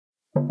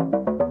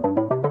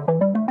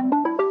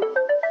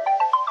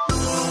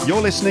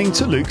You're listening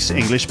to Luke's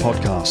English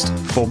Podcast.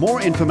 For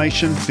more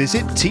information,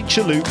 visit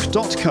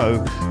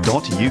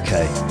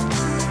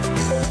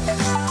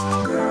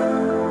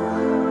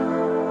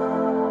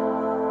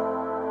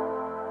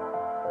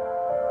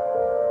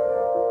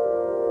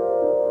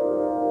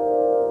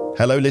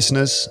Hello,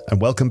 listeners,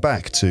 and welcome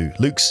back to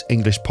Luke's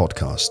English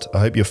Podcast. I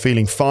hope you're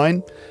feeling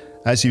fine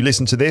as you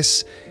listen to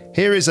this.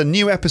 Here is a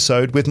new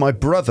episode with my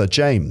brother,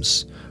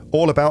 James,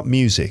 all about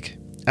music.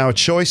 Our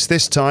choice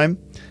this time,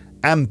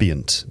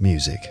 ambient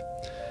music.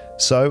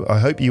 So I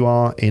hope you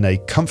are in a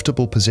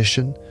comfortable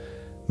position.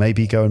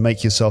 Maybe go and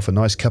make yourself a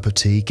nice cup of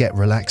tea, get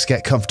relaxed,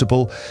 get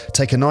comfortable,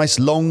 take a nice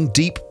long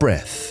deep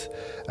breath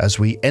as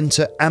we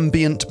enter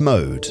ambient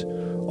mode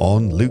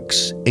on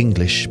Luke's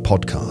English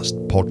Podcast.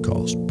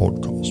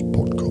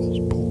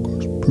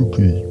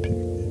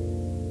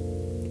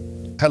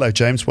 Hello,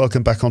 James.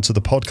 Welcome back onto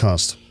the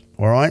podcast.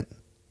 All right?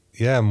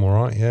 Yeah, I'm all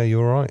right. Yeah, you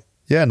all right?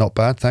 Yeah, not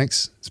bad,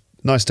 thanks. It's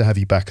nice to have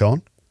you back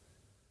on.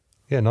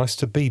 Yeah, nice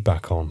to be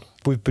back on.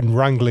 We've been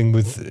wrangling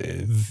with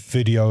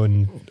video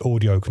and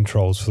audio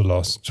controls for the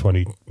last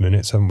 20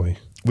 minutes, haven't we?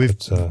 We've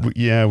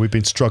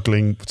been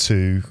struggling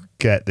to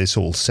get this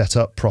all set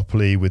up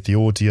properly with the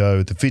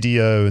audio, the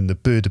video, and the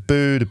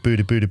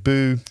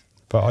boo-da-boo.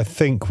 But I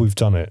think we've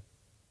done it.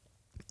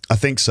 I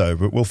think so,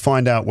 but we'll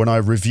find out when I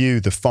review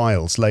the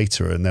files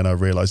later, and then I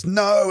realise,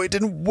 no, it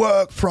didn't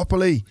work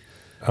properly.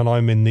 And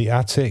I'm in the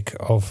attic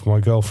of my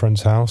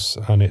girlfriend's house,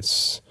 and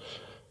it's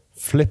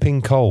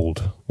flipping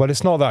cold. Well,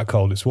 it's not that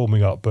cold, it's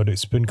warming up, but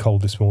it's been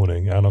cold this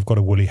morning, and I've got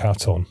a woolly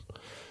hat on.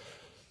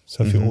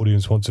 So if your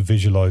audience wants to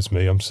visualise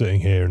me, I'm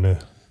sitting here in an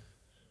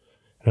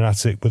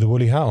attic with a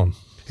woolly hat on.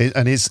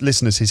 And his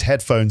listeners, his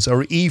headphones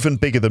are even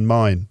bigger than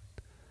mine.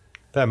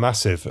 They're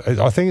massive.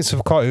 I think it's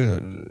quite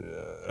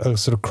a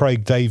sort of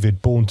Craig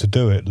David Born to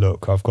Do It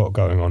look I've got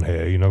going on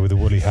here, you know, with the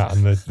woolly hat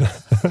and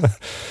the...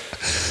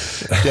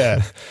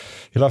 Yeah.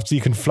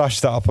 You can flash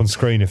that up on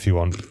screen if you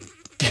want.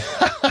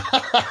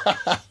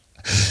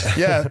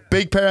 Yeah,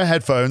 big pair of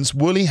headphones,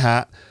 woolly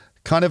hat,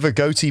 kind of a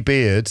goatee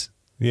beard.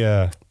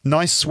 Yeah.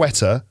 Nice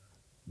sweater.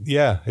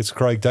 Yeah, it's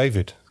Craig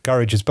David.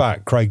 Garage is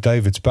back. Craig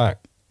David's back.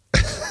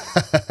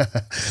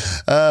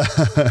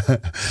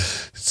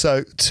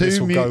 So this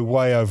will go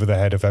way over the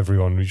head of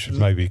everyone. We should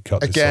maybe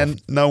cut this again. off.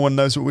 No one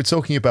knows what we're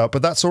talking about,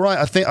 but that's all right.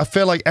 I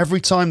feel like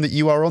every time that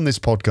you are on this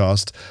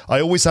podcast, I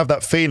always have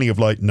that feeling of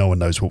like no one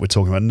knows what we're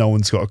talking about. No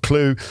one's got a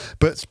clue,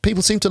 but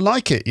people seem to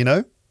like it. You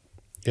know?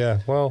 Yeah.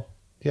 Well.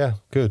 Yeah.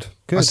 Good.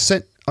 I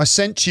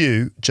sent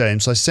you,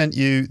 James. I sent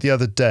you the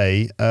other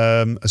day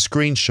a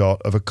screenshot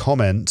of a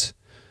comment,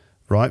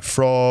 right,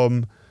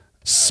 from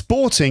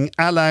Sporting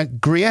a la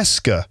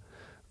Griesca.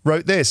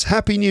 Wrote this: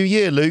 Happy New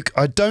Year, Luke.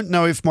 I don't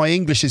know if my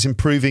English is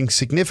improving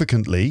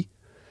significantly.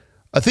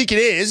 I think it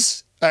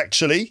is,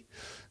 actually.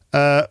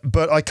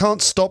 But I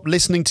can't stop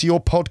listening to your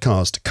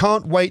podcast.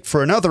 Can't wait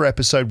for another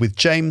episode with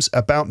James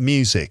about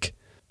music.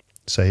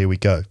 So here we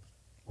go.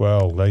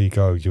 Well, there you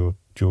go. Your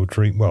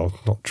dream, well,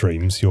 not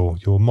dreams,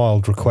 your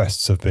mild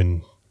requests have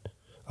been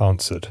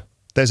answered.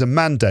 There's a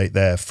mandate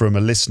there from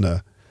a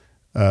listener,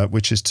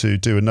 which is to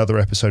do another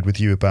episode with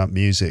you about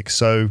music.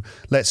 So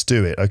let's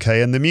do it,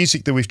 okay? And the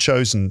music that we've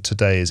chosen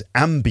today is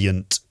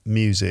ambient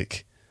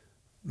music.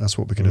 That's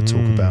what we're going to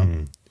talk about,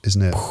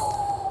 isn't it?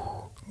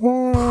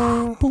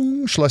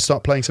 Shall I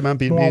start playing some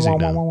ambient music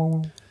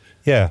now?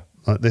 Yeah.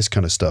 Like this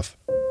kind of stuff.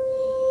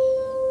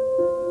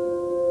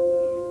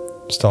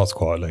 Starts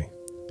quietly.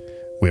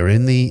 We're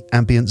in the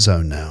ambient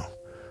zone now.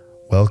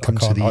 Welcome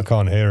to the... I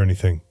can't hear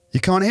anything.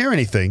 You can't hear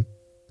anything?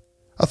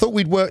 I thought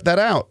we'd work that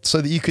out so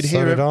that you could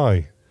hear it. So did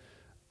I.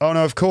 Oh,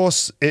 no, of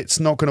course it's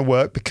not going to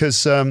work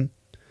because I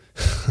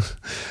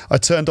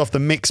turned off the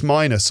mix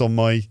minus on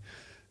my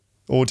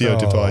audio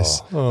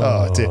device.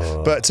 Oh, dear.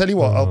 But tell you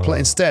what, I'm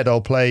going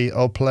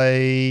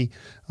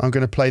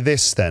to play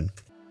this then.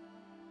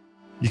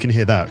 You can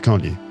hear that,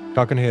 can't you?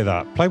 I can hear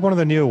that. Play one of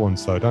the newer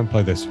ones, though. Don't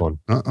play this one.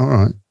 All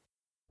right.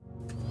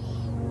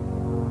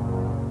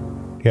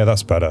 Yeah,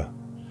 that's better.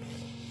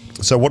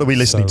 So what are we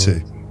listening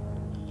to?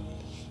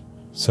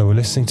 So we're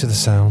listening to the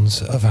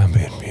sounds of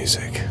ambient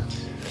music.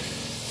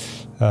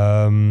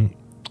 I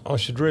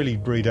should really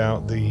read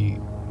out the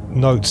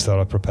notes that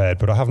I prepared,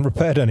 but I haven't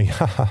prepared any.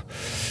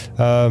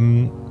 Well,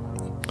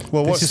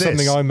 what's this?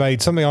 Something I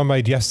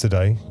made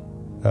yesterday,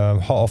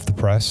 hot off the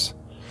press.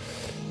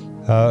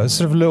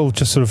 Sort of little,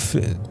 just sort of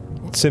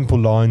simple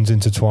lines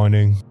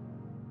intertwining.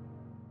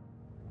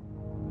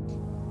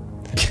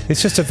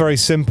 It's just a very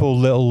simple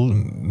little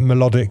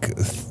melodic,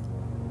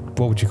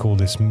 what would you call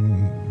this?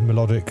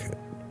 Melodic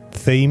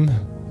theme.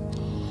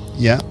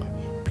 Yeah.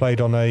 Played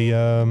on a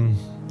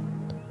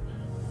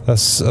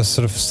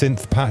sort of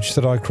synth patch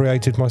that I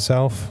created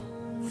myself,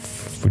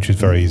 which is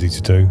very easy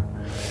to do.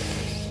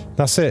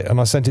 That's it.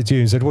 And I sent it to you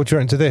and said, what do you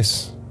reckon to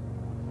this?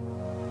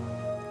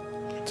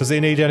 Does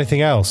it need anything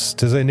else?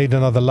 Does it need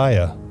another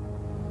layer?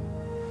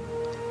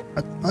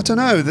 I don't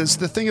know. That's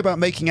the thing about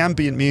making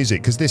ambient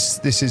music, because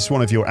this is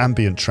one of your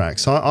ambient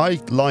tracks.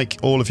 I like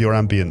all of your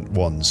ambient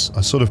ones.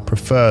 I sort of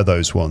prefer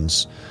those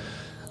ones,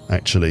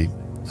 actually.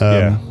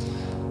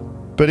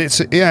 But it's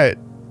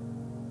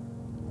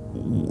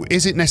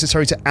is it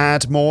necessary to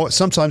add more?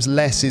 Sometimes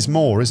less is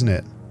more, isn't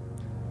it?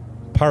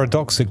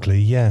 Paradoxically,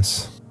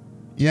 yes.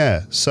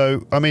 Yeah.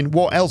 So, I mean,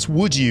 what else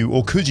would you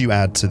or could you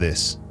add to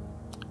this?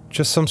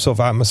 Just some sort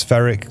of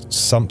atmospheric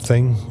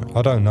something.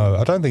 I don't know.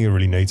 I don't think it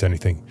really needs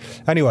anything.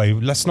 Anyway,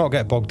 let's not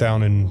get bogged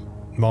down in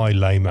my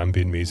lame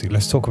ambient music.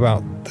 Let's talk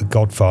about the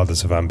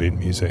godfathers of ambient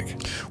music.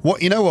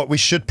 You know what? We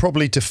should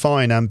probably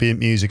define ambient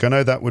music. I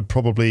know that would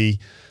probably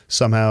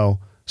somehow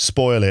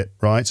spoil it,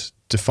 right?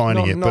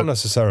 Defining it. Not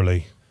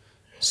necessarily.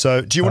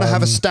 So, do you want to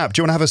have a stab? Do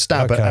you want to have a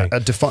stab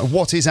at define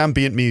what is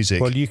ambient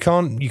music? Well, you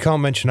can't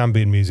mention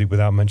ambient music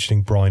without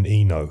mentioning Brian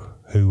Eno,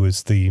 who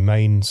was the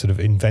main sort of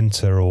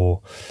inventor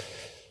or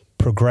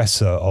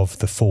progressor of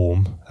the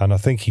form, and I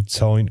think he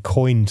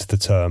coined the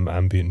term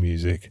ambient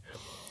music.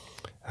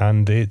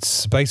 And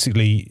it's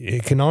basically,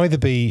 it can either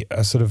be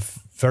a sort of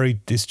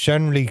it's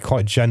generally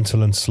quite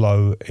gentle and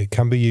slow. It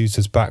can be used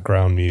as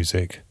background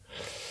music.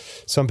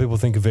 Some people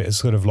think of it as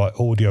sort of like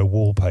audio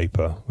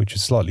wallpaper, which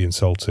is slightly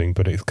insulting,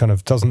 but it kind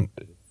of doesn't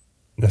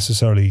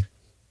necessarily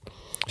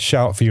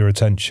shout for your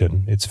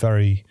attention. It's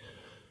very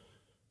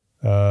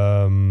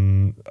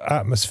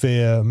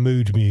atmosphere,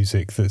 mood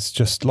music that's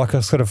just like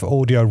a sort of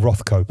audio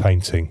Rothko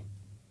painting,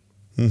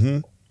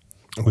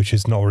 which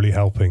is not really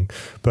helping.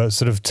 But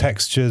sort of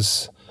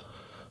textures,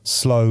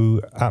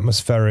 slow,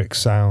 atmospheric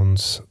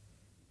sounds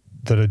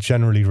that are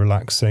generally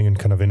relaxing and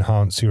kind of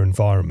enhance your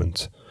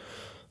environment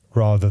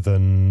rather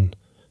than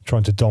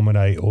trying to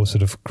dominate or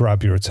sort of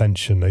grab your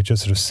attention. They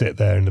just sort of sit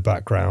there in the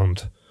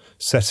background,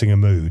 setting a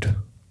mood.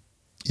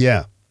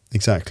 Yeah.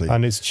 Exactly.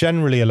 And it's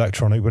generally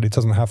electronic, but it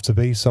doesn't have to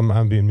be. Some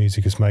ambient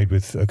music is made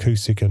with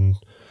acoustic and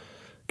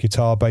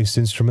guitar-based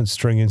instruments,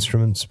 string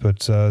instruments,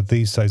 but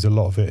these days a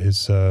lot of it is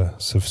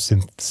sort of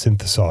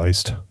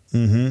synthesized.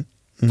 And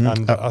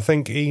I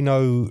think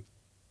Eno,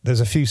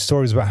 there's a few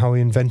stories about how he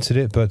invented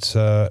it, but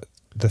the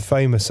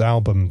famous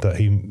album that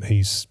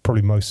he's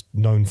probably most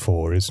known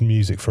for is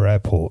Music for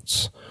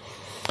Airports.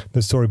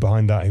 The story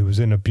behind that, he was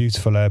in a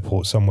beautiful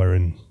airport somewhere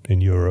in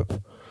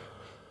Europe,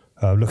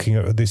 looking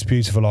at this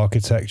beautiful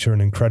architecture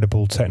and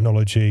incredible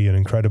technology and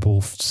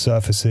incredible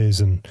surfaces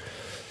and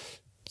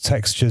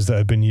textures that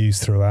had been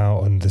used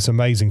throughout, and this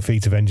amazing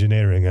feat of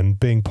engineering, and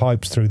being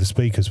piped through the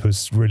speakers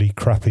was really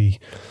crappy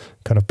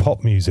kind of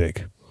pop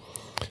music.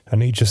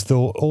 And he just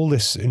thought, all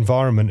this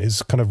environment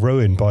is kind of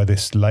ruined by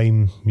this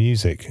lame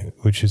music,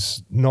 which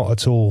is not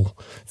at all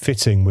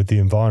fitting with the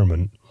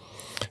environment.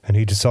 And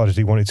he decided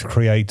he wanted to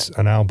create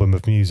an album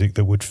of music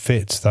that would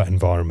fit that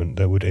environment,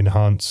 that would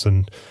enhance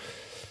and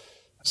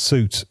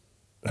suit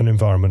an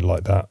environment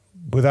like that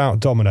without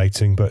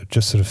dominating, but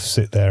just sort of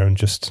sit there and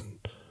just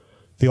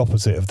the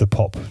opposite of the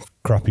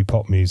crappy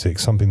pop music,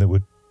 something that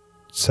would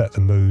set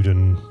the mood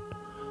and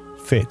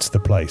fit the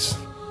place.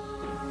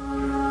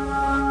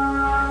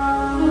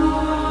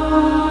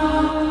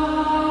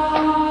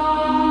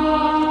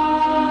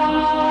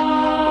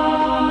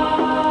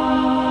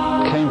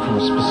 Came from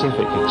a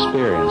specific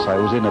experience. I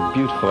was in a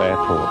beautiful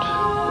airport,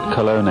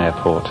 Cologne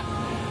Airport,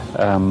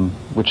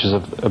 which is a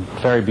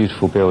very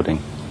beautiful building.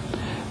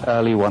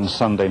 Early one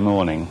Sunday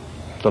morning,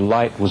 the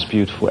light was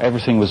beautiful,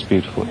 everything was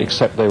beautiful,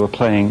 except they were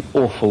playing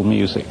awful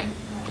music.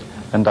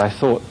 And I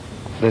thought,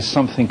 there's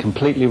something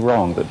completely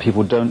wrong that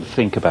people don't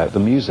think about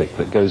the music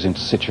that goes into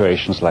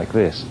situations like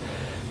this.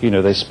 You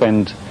know, they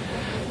spend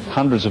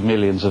hundreds of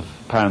millions of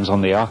pounds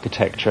on the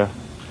architecture,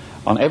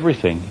 on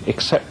everything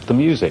except the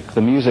music.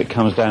 The music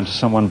comes down to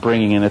someone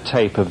bringing in a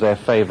tape of their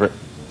favourite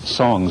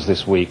songs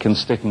this week and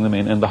sticking them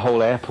in, and the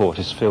whole airport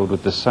is filled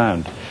with this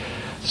sound.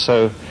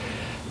 So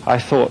I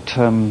thought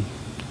it'd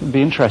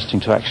be interesting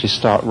to actually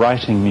start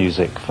writing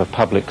music for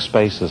public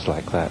spaces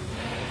like that.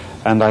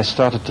 And I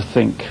started to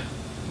think,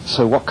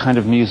 so what kind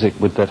of music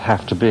would that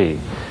have to be?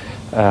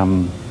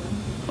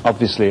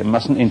 Obviously it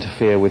mustn't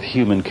interfere with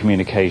human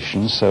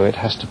communication, so it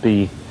has to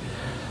be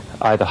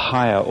either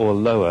higher or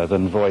lower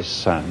than voice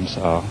sounds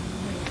are.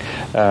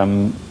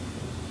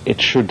 It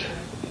should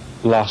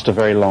last a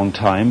very long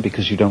time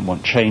because you don't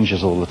want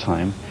changes all the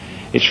time.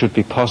 It should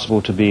be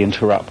possible to be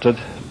interrupted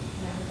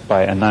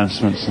by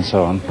announcements and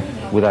so on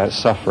without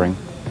suffering.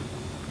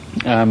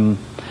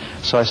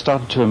 So I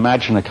started to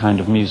imagine a kind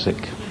of music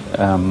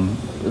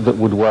that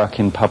would work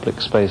in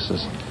public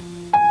spaces.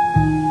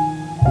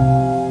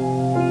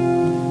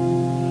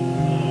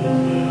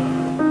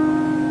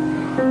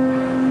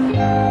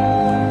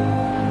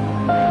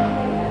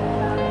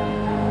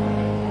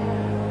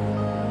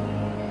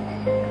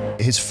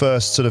 His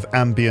first sort of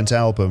ambient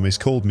album is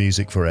called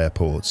Music for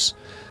Airports.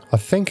 I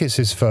think it's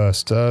his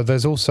first.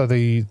 There's also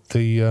the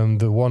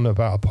one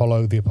about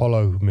the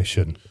Apollo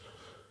mission.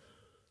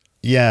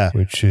 Yeah.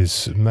 Which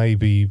is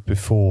maybe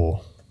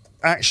before.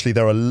 Actually,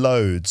 there are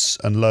loads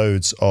and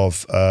loads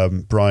of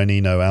Brian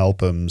Eno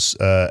albums,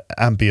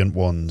 ambient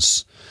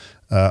ones,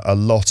 a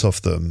lot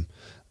of them.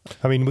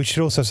 I mean, we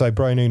should also say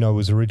Brian Eno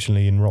was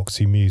originally in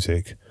Roxy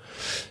Music,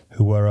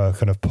 who were a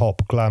kind of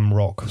pop, glam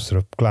rock,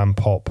 sort of glam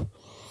pop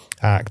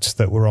act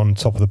that were on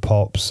Top of the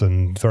Pops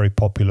and very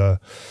popular.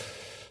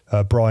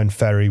 Brian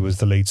Ferry was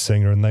the lead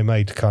singer, and they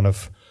made kind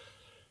of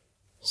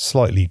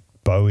slightly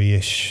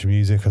Bowie-ish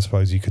music, I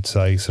suppose you could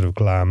say, sort of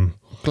glam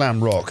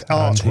rock,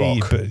 art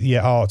rock. But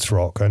yeah, art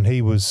rock. And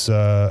he was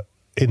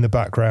in the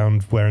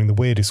background wearing the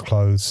weirdest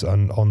clothes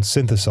and on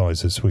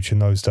synthesizers, which in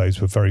those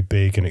days were very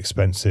big and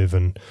expensive,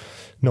 and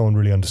no one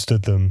really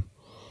understood them.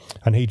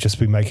 And he'd just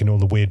be making all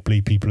the weird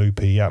bleepy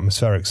bloopy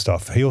atmospheric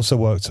stuff. He also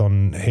worked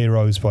on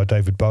Heroes by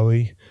David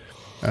Bowie.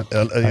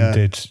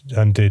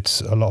 And did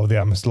a lot of the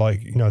atmosphere,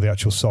 like, you know, the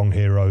actual song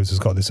Heroes has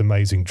got this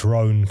amazing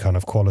drone kind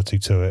of quality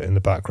to it in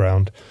the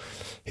background.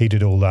 He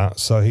did all that,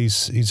 so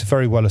he's a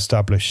very well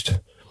established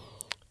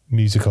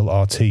musical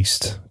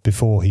artiste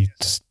before he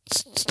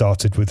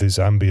started with his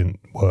ambient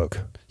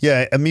work.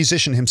 Yeah, a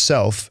musician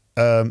himself,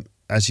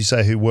 as you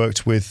say, who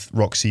worked with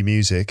Roxy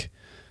Music,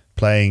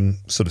 playing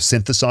sort of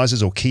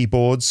synthesizers or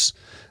keyboards,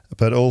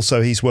 but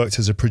also he's worked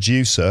as a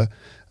producer.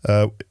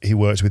 He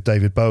worked with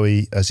David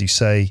Bowie, as you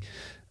say,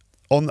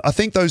 on, I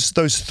think, those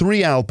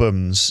 3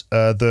 albums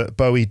that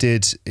Bowie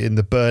did in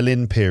the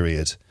Berlin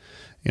period.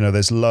 You know,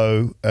 there's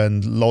Low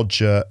and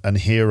Lodger and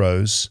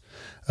Heroes.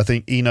 I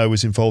think Eno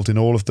was involved in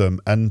all of them.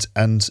 And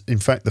in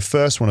fact, the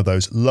first one of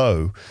those,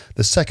 Low,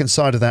 the second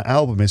side of that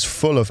album is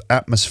full of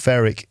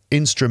atmospheric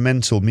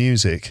instrumental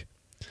music.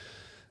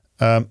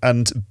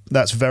 And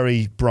that's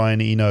very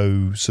Brian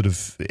Eno sort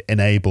of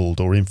enabled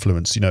or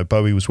influenced. You know,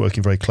 Bowie was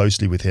working very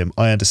closely with him,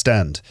 I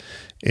understand,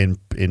 in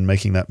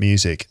making that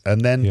music.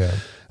 And then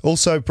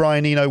also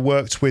Brian Eno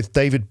worked with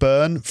David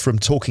Byrne from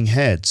Talking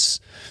Heads.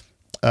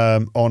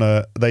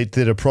 They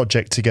did a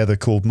project together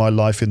called My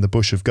Life in the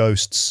Bush of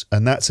Ghosts,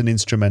 and that's an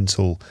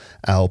instrumental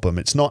album.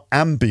 It's not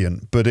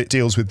ambient, but it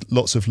deals with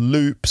lots of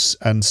loops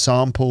and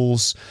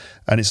samples,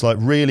 and it's like a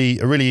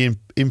really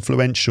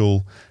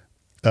influential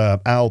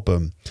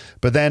album.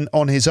 But then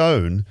on his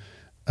own,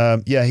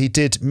 he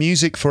did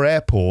Music for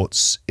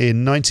Airports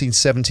in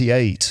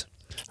 1978.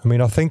 I mean,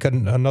 I think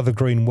Another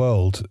Green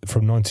World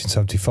from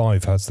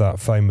 1975 has that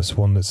famous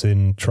one that's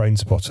in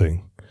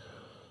Trainspotting.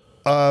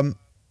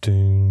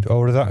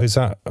 Is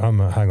that?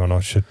 Hang on, I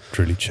should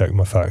really check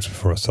my facts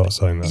before I start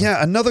saying that.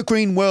 Yeah, Another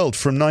Green World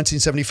from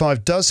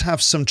 1975 does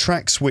have some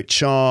tracks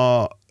which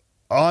are,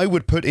 I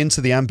would put into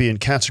the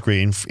ambient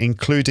category,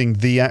 including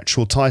the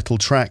actual title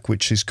track,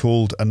 which is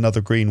called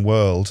Another Green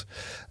World,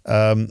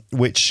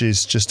 which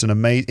is just an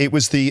amazing... It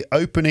was the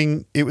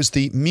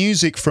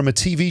music from a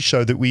TV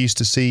show that we used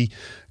to see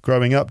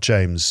growing up,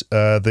 James.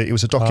 It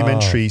was a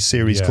documentary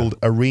series called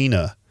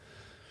Arena.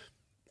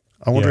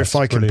 I wonder if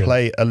I can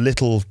play a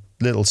little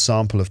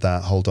sample of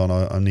that. Hold on,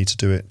 I need to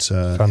do it.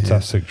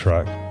 Fantastic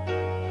track.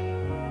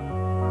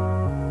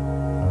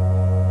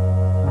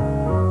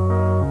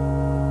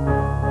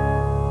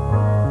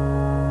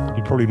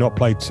 You probably not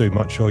played too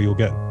much or you'll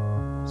get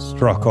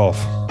struck off.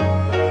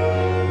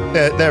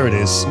 There it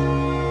is.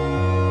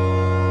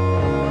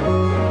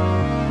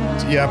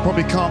 Yeah, I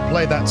probably can't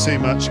play that too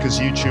much because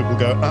YouTube will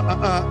go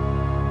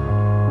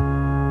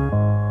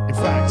In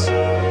fact,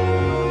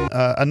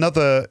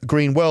 Another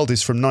Green World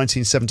is from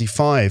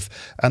 1975,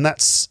 and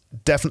that's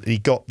definitely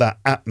got that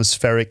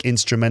atmospheric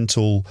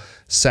instrumental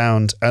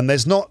sound, and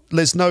there's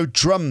no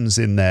drums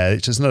in there,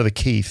 which is another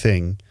key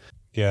thing.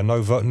 Yeah,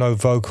 no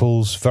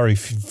vocals. Very,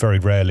 very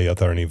rarely are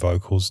there any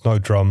vocals. No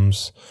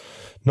drums.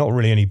 Not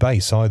really any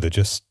bass either.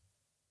 Just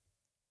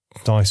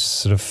nice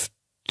sort of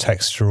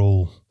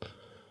textural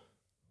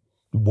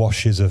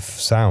washes of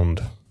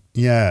sound.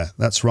 Yeah,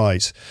 that's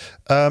right.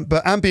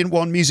 But Ambient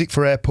 1, Music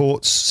for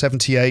Airports,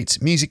 78.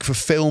 Music for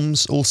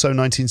Films, also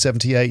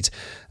 1978.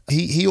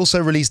 He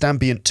also released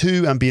Ambient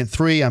 2, Ambient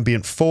 3,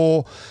 Ambient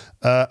 4,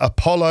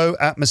 Apollo,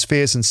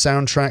 Atmospheres and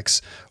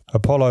Soundtracks.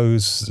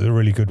 Apollo's a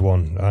really good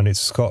one, and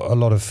it's got a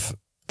lot of...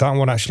 That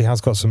one actually has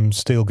got some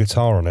steel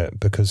guitar on it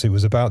because it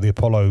was about the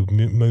Apollo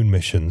moon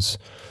missions,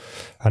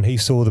 and he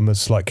saw them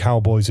as like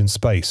cowboys in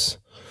space.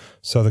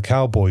 So the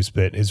cowboys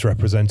bit is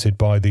represented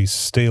by the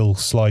steel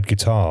slide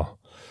guitar,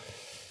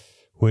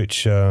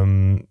 which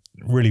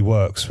really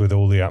works with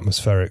all the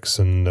atmospherics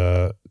and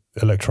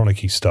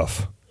electronic-y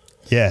stuff.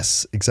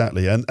 Yes,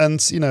 exactly.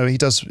 And you know, he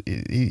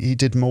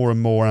did more and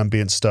more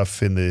ambient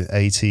stuff in the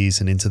 80s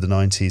and into the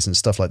 90s and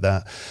stuff like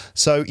that.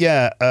 So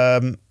yeah,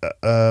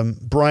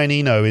 Brian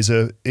Eno is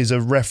a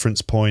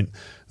reference point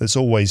that's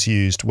always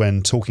used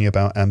when talking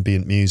about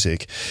ambient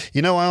music.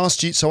 You know, I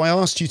asked you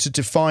to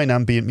define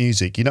ambient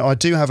music. You know, I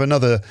do have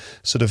another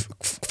sort of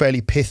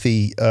fairly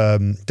pithy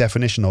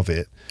definition of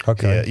it.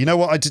 Okay. Yeah. You know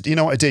what I did?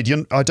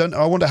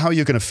 I wonder how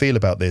you're going to feel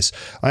about this.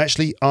 I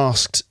actually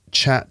asked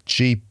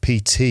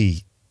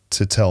ChatGPT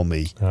to tell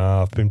me.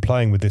 I've been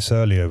playing with this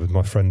earlier with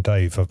my friend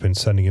Dave. I've been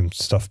sending him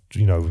stuff,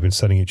 you know, we've been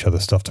sending each other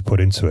stuff to put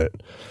into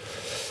it.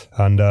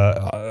 And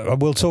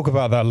we'll talk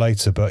about that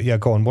later, but yeah,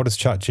 go on. What does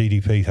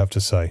ChatGPT have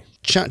to say?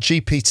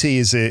 ChatGPT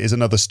is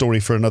another story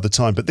for another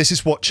time, but this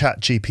is what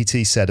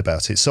ChatGPT said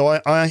about it. So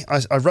I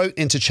wrote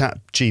into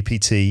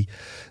ChatGPT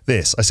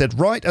this. I said,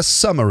 write a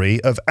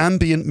summary of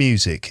ambient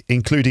music,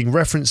 including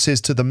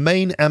references to the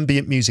main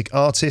ambient music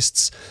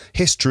artists,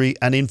 history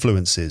and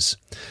influences.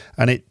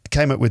 And it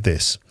came up with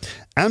this.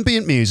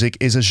 Ambient music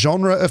is a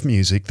genre of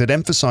music that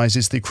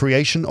emphasizes the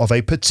creation of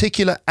a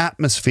particular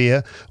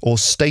atmosphere or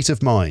state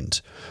of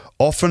mind,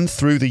 often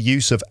through the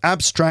use of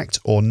abstract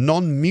or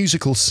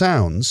non-musical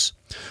sounds,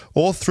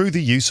 or through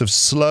the use of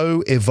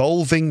slow,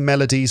 evolving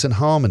melodies and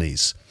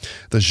harmonies.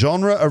 The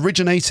genre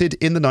originated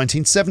in the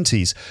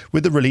 1970s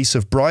with the release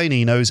of Brian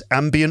Eno's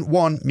Ambient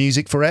 1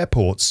 Music for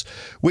Airports,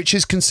 which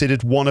is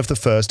considered one of the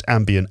first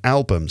ambient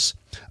albums.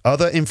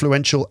 Other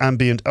influential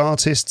ambient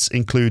artists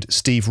include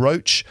Steve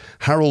Roach,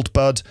 Harold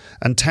Budd,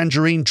 and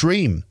Tangerine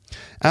Dream.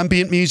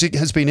 Ambient music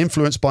has been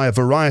influenced by a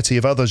variety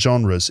of other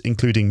genres,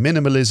 including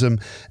minimalism,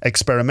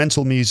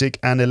 experimental music,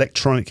 and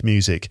electronic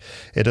music.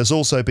 It has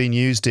also been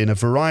used in a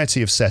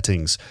variety of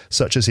settings,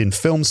 such as in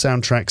film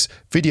soundtracks,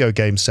 video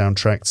game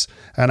soundtracks,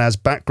 and as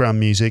background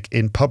music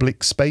in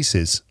public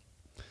spaces.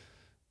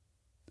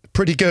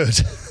 Pretty good.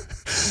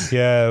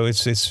 Yeah,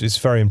 it's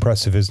very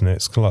impressive, isn't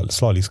it? It's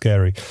slightly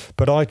scary.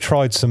 But I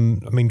tried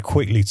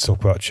quickly to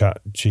talk about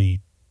ChatGPT.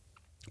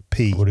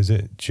 What is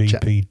it?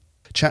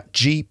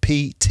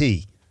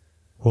 ChatGPT.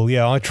 Well,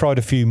 yeah, I tried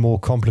a few more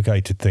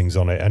complicated things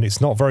on it, and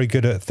it's not very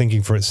good at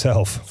thinking for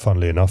itself,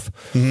 funnily enough,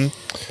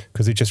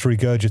 because it just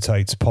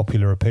regurgitates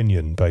popular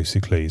opinion,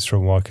 basically, is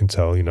from what I can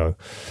tell,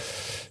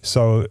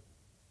 So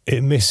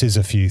it misses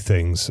a few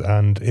things,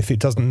 and if it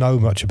doesn't know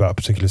much about a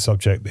particular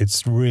subject,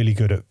 it's really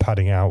good at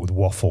padding out with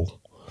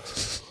waffle,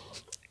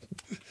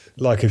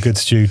 like a good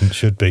student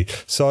should be.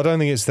 So I don't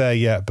think it's there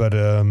yet, but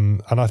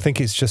and I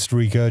think it's just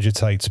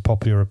regurgitates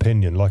popular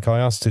opinion. Like I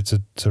asked it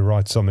to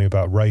write something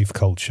about rave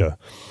culture,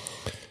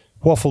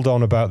 waffled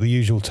on about the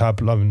usual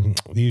the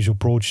usual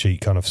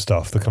broadsheet kind of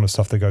stuff, the kind of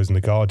stuff that goes in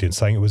The Guardian,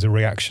 saying it was a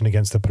reaction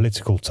against the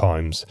political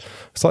times.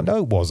 It's like, no,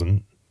 it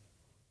wasn't.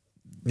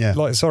 Yeah.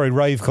 Like, sorry,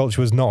 rave culture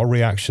was not a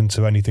reaction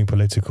to anything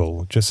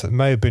political. Just, it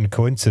may have been a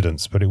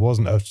coincidence, but it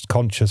wasn't a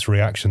conscious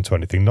reaction to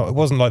anything. It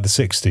wasn't like the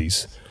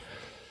 60s.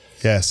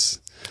 Yes.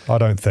 I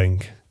don't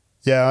think.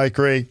 Yeah, I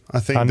agree.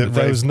 I think that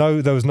there was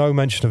no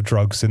mention of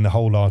drugs in the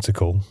whole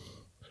article,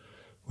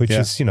 which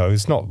is,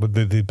 it's not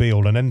the be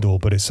all and end all,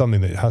 but it's something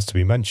that has to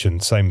be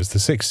mentioned. Same as the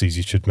 60s,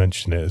 you should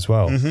mention it as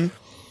well.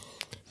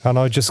 And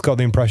I just got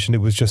the impression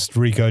it was just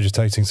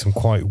regurgitating some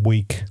quite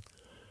weak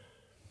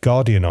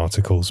Guardian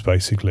articles,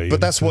 basically. But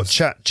that's what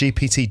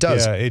ChatGPT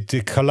does. Yeah, it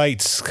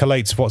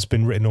collates what's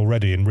been written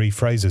already and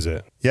rephrases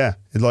it. Yeah,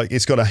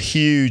 it's got a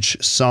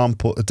huge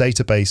sample, a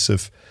database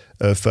of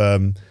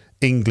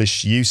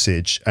English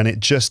usage, and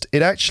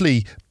it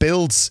actually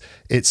builds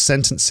its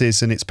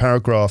sentences and its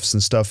paragraphs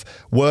and stuff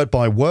word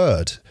by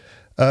word.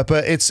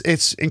 But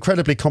it's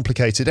incredibly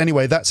complicated.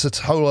 Anyway, that's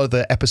a whole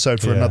other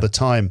episode for another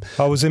time.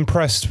 I was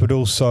impressed, but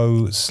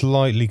also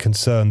slightly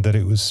concerned that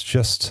it was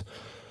just,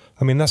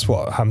 that's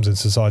what happens in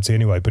society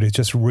anyway, but it's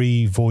just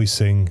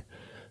revoicing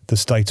the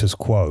status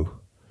quo.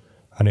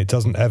 And it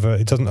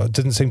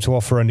didn't seem to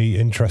offer any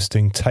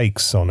interesting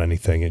takes on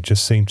anything. It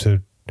just seemed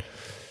to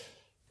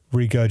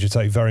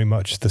regurgitate very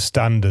much the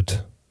standard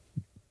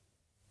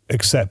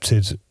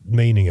accepted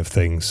meaning of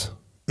things.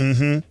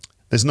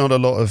 There's not a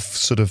lot of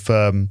sort of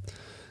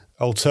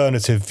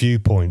alternative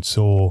viewpoints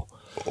or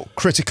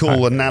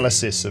critical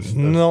analysis of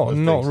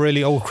not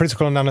really, or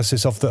critical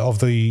analysis of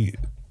the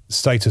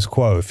status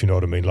quo, if you know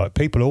what I mean. Like,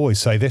 people always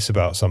say this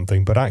about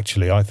something, but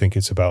actually I think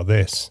it's about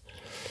this.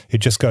 It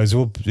just goes,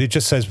 well, it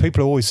just says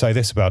people always say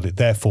this about it,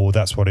 therefore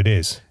that's what it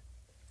is.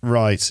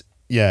 Right.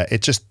 Yeah,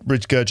 it just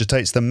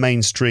regurgitates the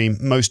mainstream,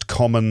 most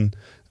common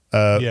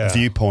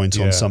viewpoint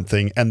on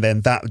something, and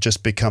then that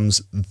just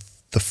becomes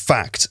the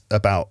fact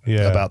about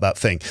that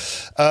thing.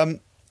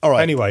 All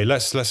right. Anyway,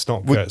 let's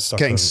not We're get stuck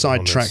getting on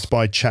sidetracked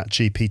by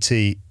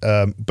ChatGPT,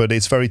 but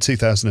it's very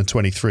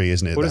 2023,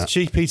 isn't it? What does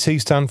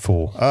GPT stand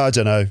for? I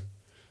don't know.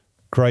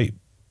 Great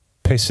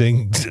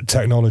pissing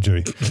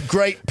technology.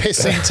 Great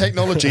pissing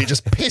technology. It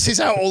just pisses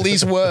out all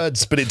these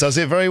words, but it does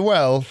it very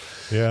well.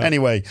 Yeah.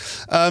 Anyway,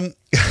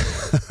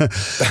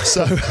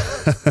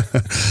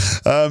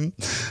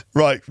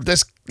 right.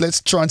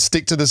 Let's try and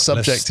stick to the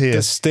subject here.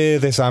 Let's steer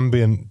this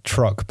ambient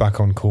truck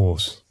back on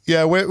course.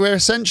 Yeah, we're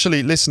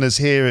essentially, listeners,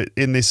 here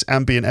in this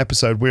ambient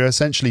episode, we're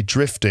essentially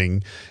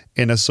drifting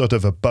in a sort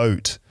of a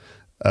boat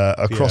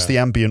across the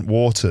ambient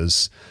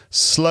waters,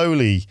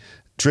 slowly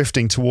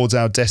drifting towards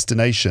our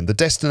destination. The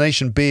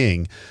destination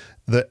being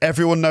that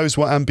everyone knows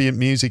what ambient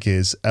music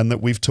is and that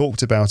we've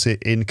talked about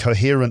it in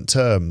coherent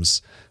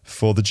terms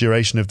for the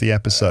duration of the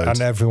episode.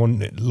 And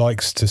everyone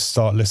likes to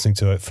start listening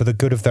to it for the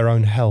good of their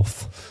own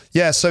health.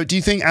 Yeah, so do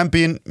you think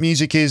ambient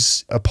music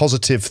is a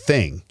positive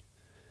thing?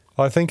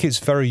 I think it's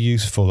very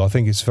useful. I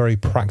think it's a very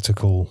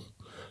practical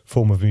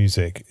form of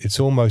music. It's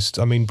almost,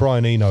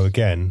 Brian Eno,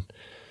 again,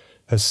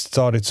 has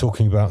started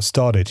talking about,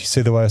 you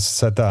see the way I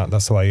said that?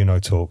 That's the way Eno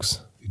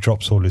talks.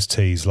 drops all his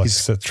T's, like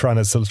it's a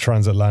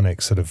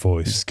transatlantic sort of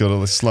voice. He's got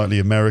a slightly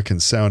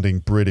American-sounding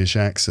British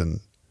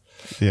accent.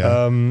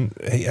 Yeah.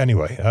 He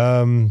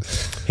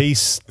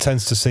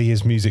tends to see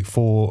his music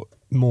for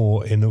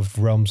more in the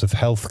realms of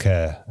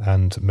healthcare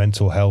and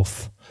mental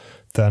health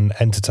than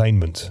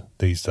entertainment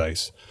these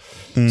days.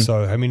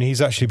 So, I mean,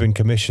 he's actually been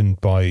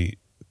commissioned by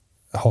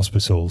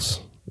hospitals,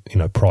 you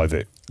know,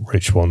 private,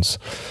 rich ones,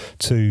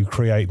 to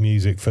create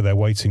music for their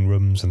waiting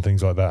rooms and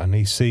things like that. And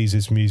he sees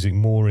his music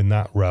more in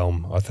that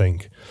realm, I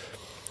think,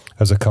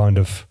 as a kind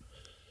of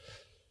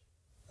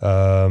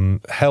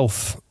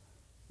health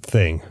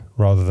thing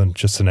rather than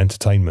just an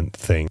entertainment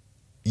thing.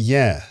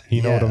 Yeah.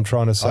 You know what I'm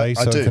trying to say?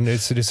 I do.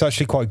 It's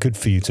actually quite good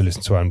for you to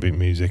listen to ambient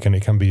music, and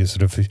it can be a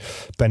sort of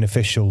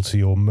beneficial to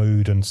your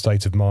mood and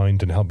state of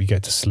mind and help you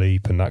get to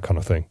sleep and that kind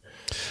of thing.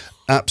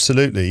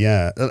 Absolutely,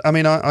 yeah. I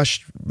mean,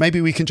 maybe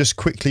we can just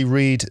quickly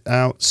read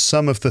out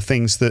some of the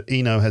things that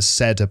Eno has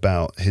said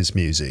about his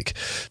music.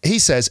 He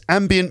says,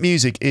 ambient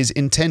music is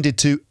intended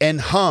to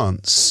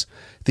enhance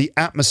the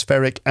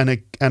atmospheric and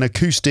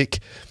acoustic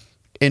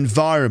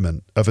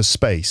environment of a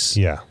space.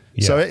 Yeah.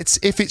 So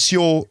if it's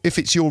your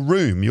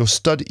room,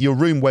 your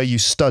room where you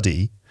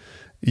study,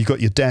 you've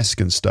got your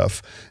desk and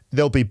stuff,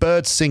 there'll be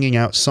birds singing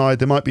outside.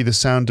 There might be the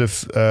sound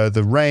of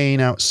the rain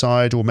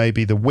outside, or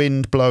maybe the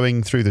wind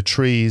blowing through the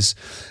trees.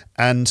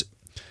 And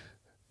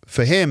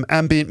for him,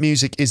 ambient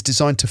music is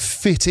designed to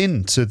fit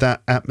into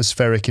that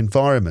atmospheric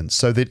environment,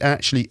 so that it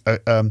actually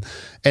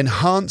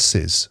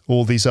enhances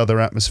all these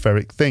other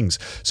atmospheric things.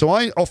 So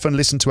I often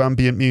listen to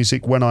ambient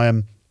music when I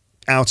am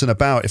out and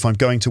about, if I'm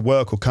going to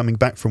work or coming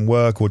back from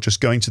work or just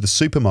going to the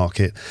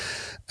supermarket.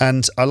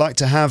 And I like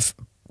to have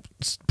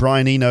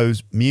Brian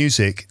Eno's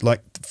music.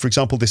 Like, for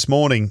example, this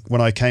morning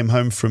when I came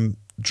home from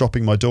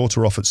dropping my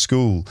daughter off at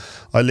school,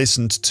 I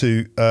listened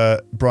to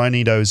Brian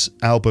Eno's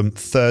album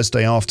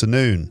Thursday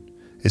Afternoon.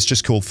 It's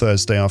just called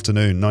Thursday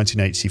Afternoon,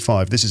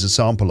 1985. This is a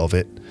sample of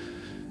it.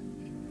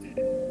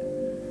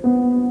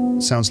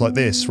 Sounds like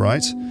this,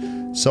 right?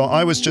 So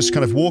I was just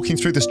kind of walking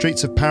through the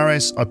streets of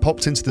Paris. I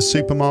popped into the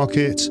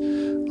supermarket.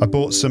 I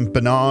bought some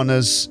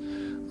bananas.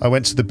 I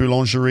went to the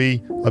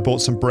boulangerie. I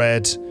bought some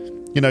bread.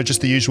 You know,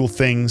 just the usual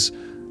things.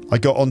 I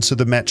got onto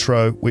the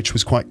metro, which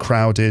was quite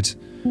crowded.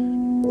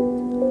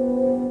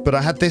 But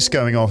I had this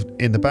going on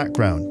in the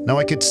background. Now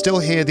I could still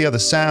hear the other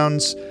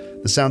sounds.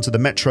 The sounds of the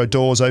metro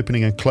doors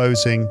opening and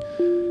closing.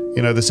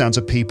 You know, the sounds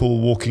of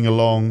people walking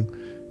along.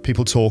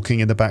 People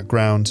talking in the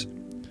background.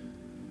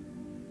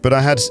 But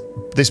I had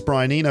this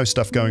Brian Eno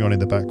stuff going on in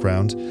the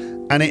background,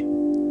 and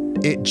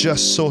it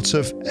just sort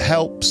of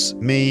helps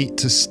me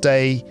to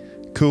stay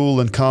cool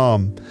and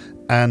calm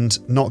and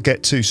not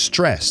get too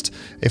stressed.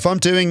 If I'm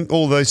doing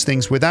all those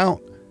things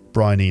without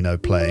Brian Eno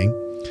playing,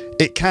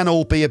 it can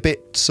all be a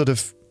bit sort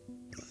of,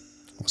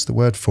 what's the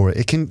word for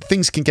it?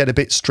 Things can get a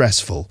bit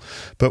stressful.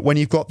 But when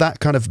you've got that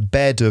kind of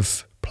bed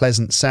of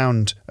pleasant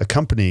sound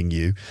accompanying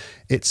you,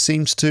 it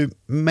seems to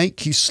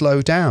make you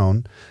slow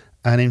down.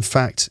 And in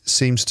fact,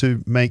 seems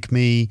to make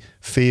me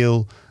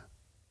feel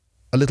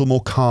a little more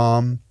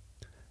calm.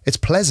 It's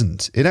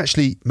pleasant. It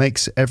actually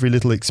makes every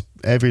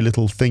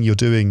little thing you're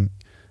doing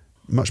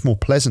much more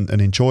pleasant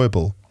and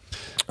enjoyable.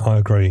 I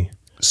agree.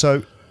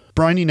 So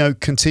Brian Eno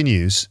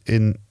continues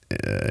in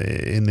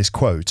this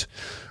quote: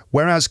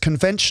 whereas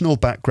conventional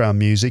background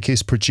music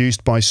is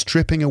produced by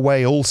stripping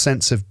away all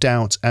sense of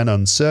doubt and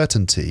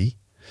uncertainty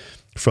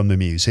from the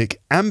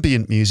music,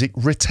 ambient music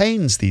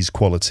retains these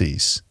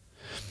qualities.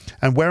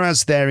 And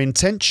whereas their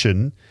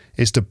intention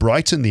is to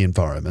brighten the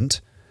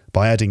environment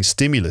by adding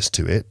stimulus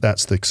to it,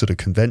 that's the sort of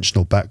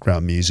conventional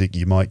background music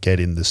you might get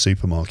in the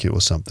supermarket or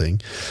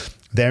something,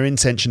 their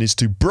intention is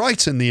to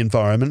brighten the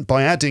environment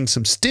by adding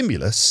some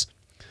stimulus,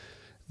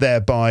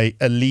 thereby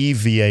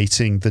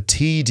alleviating the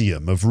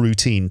tedium of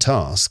routine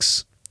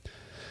tasks.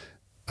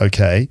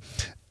 Okay.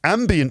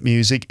 Ambient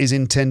music is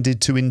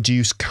intended to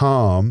induce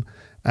calm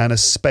and a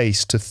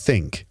space to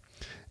think.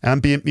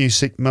 Ambient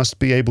music must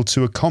be able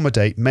to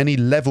accommodate many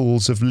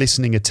levels of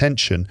listening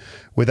attention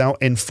without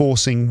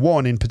enforcing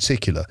one in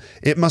particular.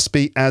 It must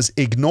be as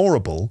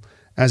ignorable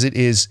as it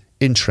is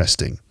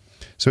interesting.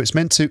 So it's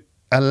meant to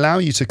allow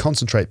you to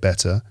concentrate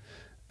better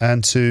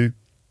and to,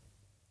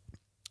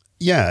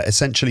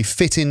 essentially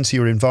fit into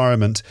your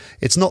environment.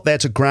 It's not there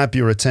to grab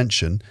your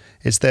attention.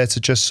 It's there to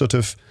just sort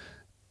of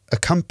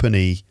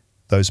accompany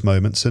those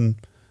moments and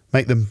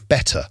make them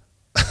better.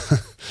 I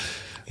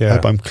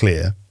hope I'm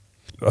clear.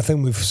 I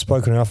think we've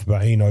spoken enough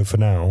about Eno for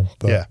now,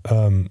 but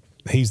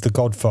he's the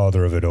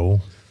godfather of it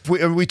all.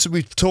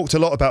 We've talked a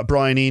lot about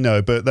Brian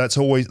Eno, but that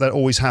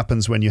always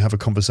happens when you have a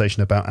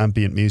conversation about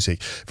ambient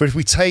music. But if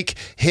we take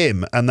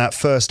him and that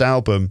first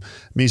album,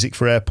 Music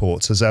for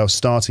Airports, as our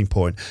starting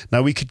point,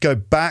 now we could go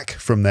back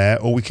from there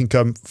or we can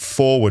come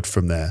forward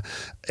from there.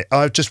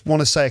 I just want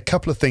to say a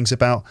couple of things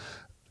about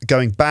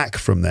going back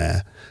from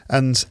there.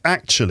 And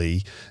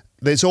actually,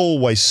 there's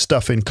always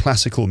stuff in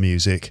classical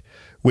music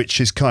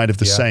which is kind of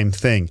the same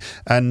thing,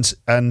 and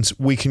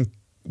we can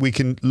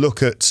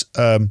look at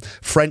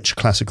French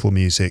classical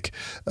music,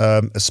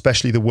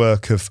 especially the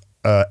work of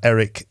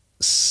Eric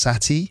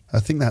Satie. I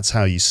think that's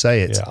how you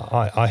say it.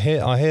 Yeah, I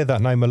hear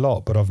that name a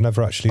lot, but I've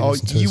never actually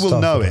listened to it. You will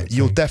know it.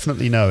 You'll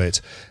definitely know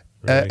it.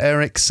 Really?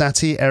 Eric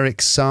Satie.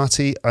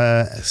 Satie.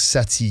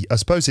 I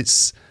suppose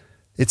it's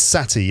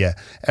Satie, yeah.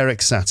 Eric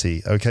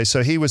Satie. Okay,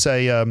 so he was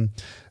a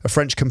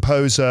French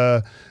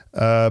composer,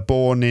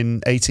 born in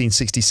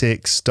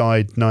 1866,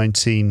 died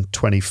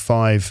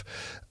 1925.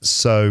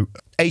 So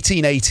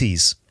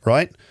 1880s,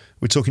 right?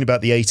 We're talking about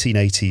the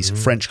 1880s,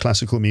 French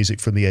classical music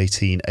from the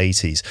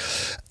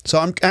 1880s. So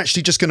I'm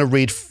actually just going to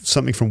read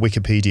something from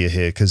Wikipedia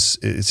here because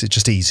it's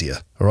just easier,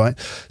 all right?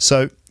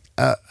 So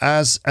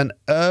as an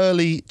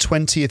early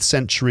 20th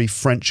century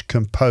French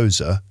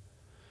composer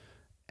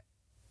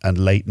and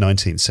late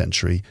 19th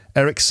century,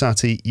 Eric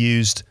Satie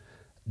used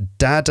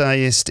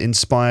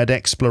Dadaist-inspired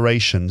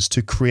explorations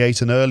to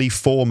create an early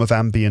form of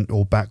ambient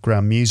or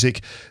background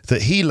music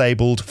that he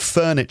labelled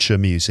furniture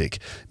music,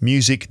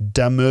 musique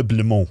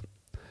d'ameublement.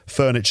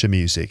 Furniture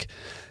music.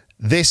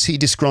 This he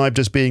described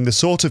as being the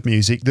sort of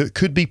music that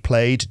could be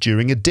played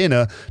during a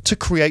dinner to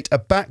create a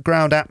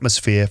background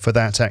atmosphere for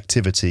that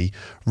activity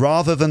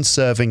rather than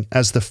serving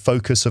as the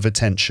focus of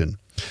attention.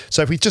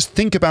 So if we just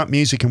think about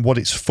music and what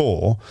it's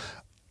for,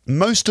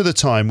 most of the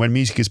time when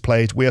music is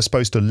played, we are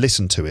supposed to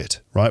listen to it,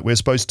 right? We're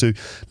supposed to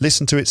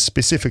listen to it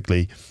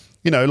specifically.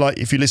 You know, like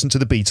if you listen to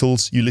the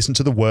Beatles, you listen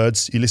to the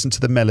words, you listen to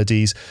the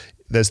melodies,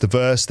 there's the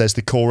verse, there's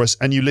the chorus,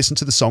 and you listen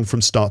to the song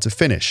from start to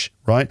finish,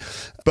 right?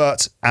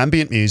 But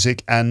ambient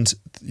music and,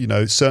 you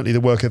know, certainly the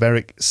work of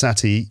Eric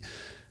Satie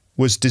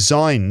was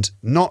designed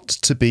not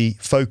to be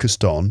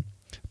focused on,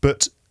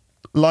 but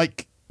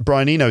like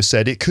Brian Eno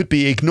said, it could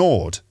be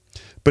ignored,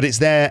 but it's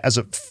there as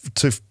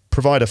to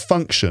provide a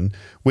function,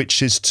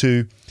 which is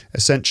to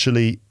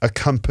essentially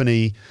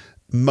accompany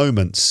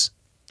moments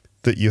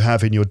that you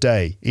have in your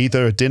day,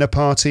 either a dinner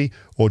party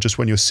or just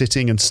when you're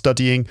sitting and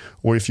studying,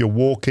 or if you're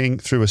walking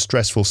through a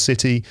stressful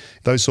city,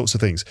 those sorts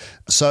of things.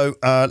 So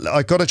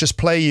I've got to just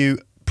play you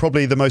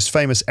probably the most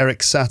famous Eric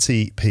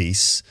Satie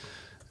piece.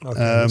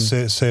 Okay,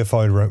 see if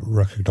I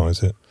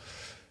recognise it.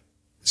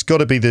 It's got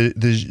to be the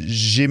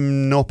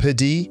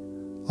Gymnopédie,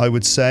 I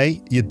would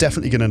say. You're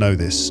definitely going to know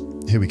this.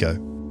 Here we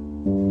go.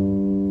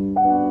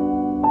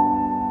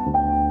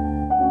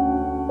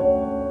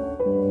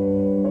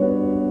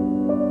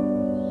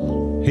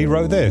 He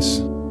wrote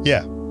this?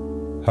 Yeah.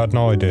 Had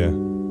no idea.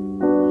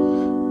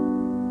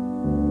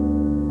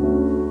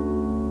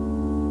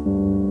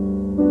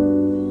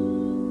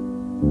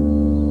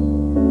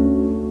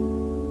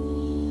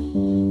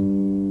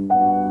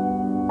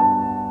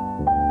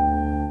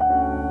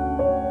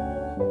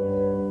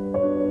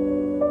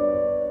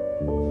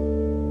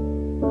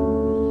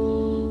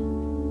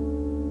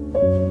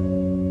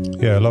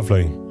 Yeah,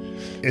 lovely.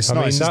 It's I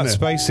nice, mean, that's isn't it?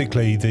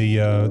 basically the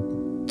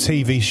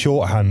TV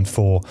shorthand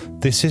for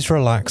 "this is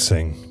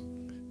relaxing."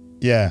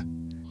 Yeah.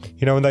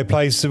 You know, when they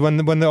play, so when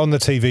they're on the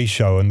TV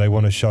show and they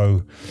want to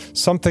show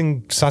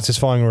something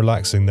satisfying and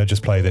relaxing, they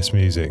just play this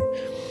music.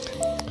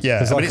 Yeah.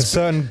 There's like a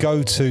certain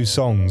go-to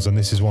songs, and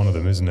this is one of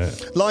them, isn't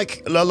it?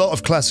 Like a lot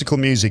of classical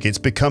music, it's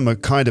become a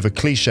kind of a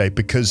cliche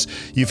because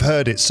you've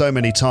heard it so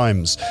many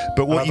times.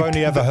 But what I've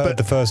only ever heard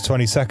the first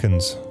 20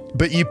 seconds.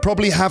 But you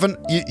probably haven't,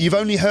 you've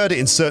only heard it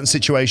in certain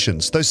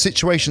situations. Those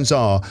situations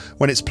are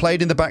when it's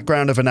played in the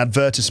background of an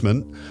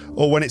advertisement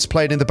or when it's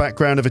played in the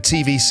background of a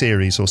TV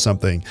series or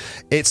something.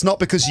 It's not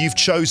because you've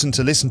chosen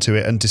to listen to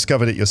it and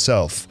discovered it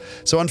yourself.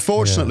 So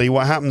unfortunately,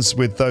 what happens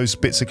with those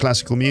bits of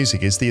classical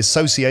music is the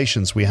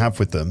associations we have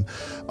with them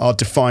are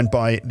defined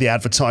by the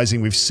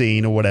advertising we've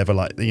seen or whatever,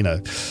 like, you know.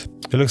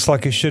 It looks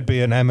like it should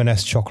be an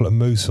M&S chocolate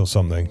mousse or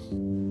something.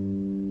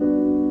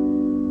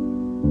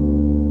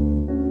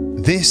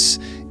 This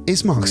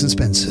is Marks and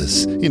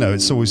Spencer's. You know,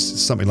 it's always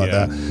something like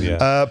that.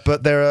 Yeah.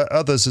 But there are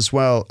others as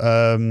well.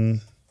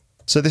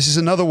 So this is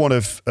another one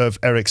of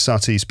Eric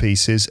Satie's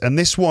pieces. And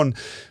this one,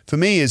 for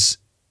me, is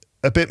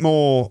a bit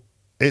more,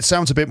 it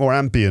sounds a bit more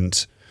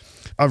ambient.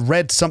 I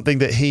read something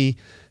that he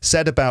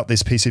said about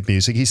this piece of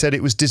music. He said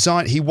it was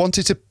designed, he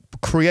wanted to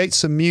create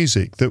some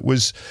music that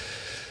was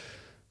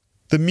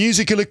the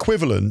musical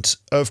equivalent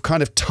of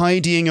kind of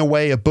tidying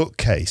away a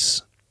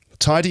bookcase.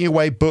 Tidying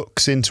away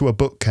books into a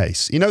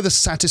bookcase. You know the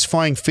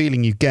satisfying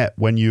feeling you get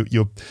when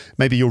you're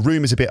maybe your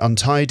room is a bit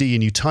untidy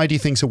and you tidy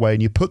things away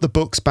and you put the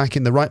books back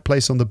in the right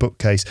place on the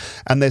bookcase,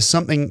 and there's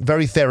something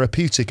very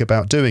therapeutic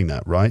about doing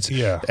that, right?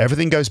 Yeah.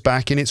 Everything goes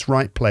back in its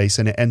right place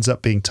and it ends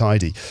up being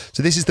tidy.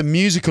 So this is the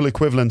musical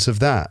equivalent of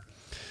that.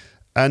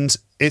 And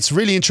it's a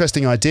really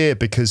interesting idea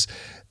because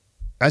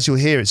as you'll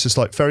hear, it's just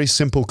like very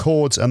simple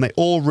chords and they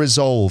all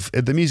resolve.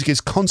 The music is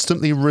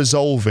constantly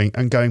resolving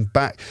and going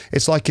back.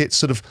 It's like it's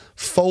sort of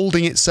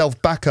folding itself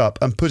back up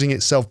and putting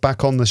itself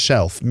back on the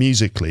shelf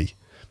musically.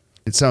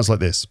 It sounds like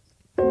this.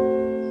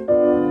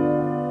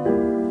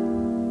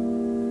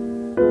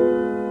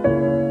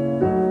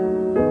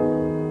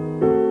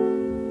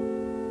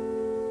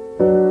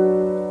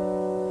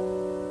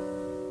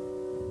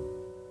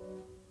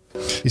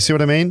 You see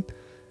what I mean?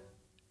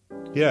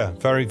 Yeah,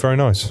 very, very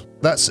nice.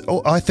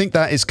 I think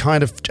that is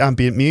kind of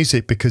ambient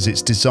music because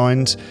it's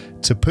designed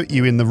to put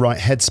you in the right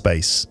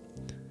headspace.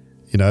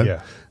 you know?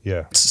 Yeah,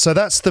 yeah. So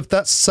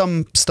that's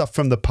some stuff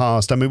from the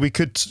past. I mean, we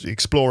could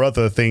explore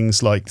other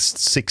things like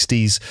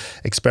 60s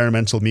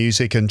experimental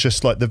music and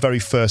just like the very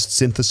first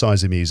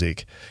synthesizer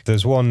music.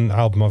 There's one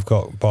album I've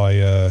got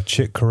by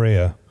Chick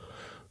Corea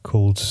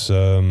called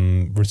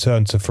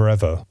Return to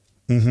Forever.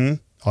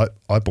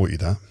 I bought you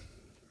that.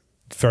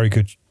 Very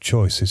good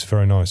choice. It's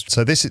very nice.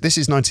 So this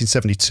is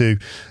 1972,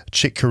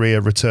 Chick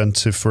Corea, Return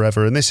to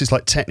Forever, and this is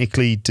like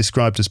technically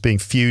described as being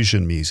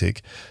fusion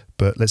music,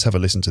 but let's have a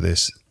listen to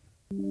this.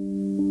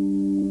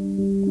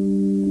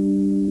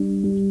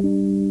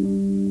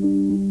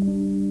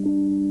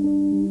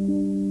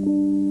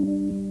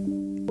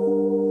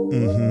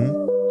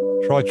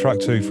 Try track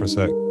 2 for a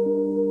sec.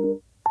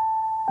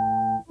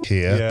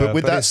 Here, Yeah, but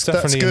with it's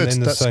definitely that's good.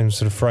 in the same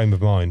sort of frame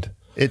of mind.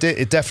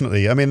 It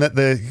definitely. I mean,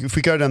 if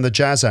we go down the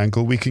jazz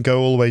angle, we can go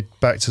all the way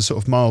back to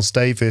sort of Miles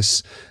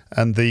Davis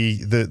and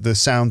the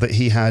sound that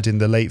he had in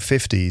the late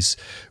 50s,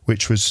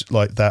 which was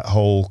like that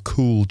whole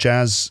cool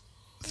jazz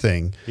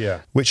thing. Yeah.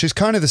 Which is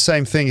kind of the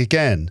same thing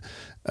again.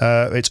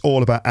 It's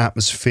all about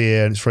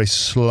atmosphere, and it's very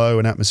slow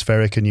and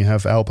atmospheric. And you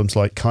have albums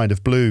like Kind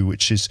of Blue,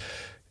 which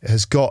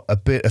has got a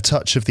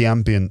touch of the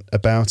ambient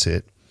about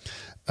it,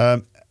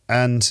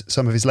 and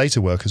some of his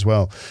later work as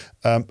well.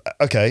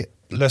 Okay.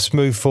 Let's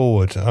move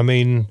forward. I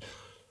mean,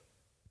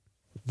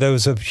 there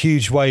was a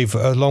huge wave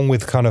along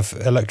with kind of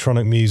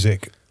electronic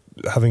music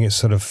having its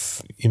sort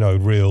of,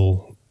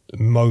 real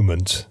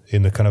moment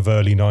in the kind of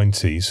early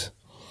 90s.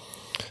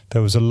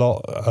 There was a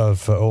lot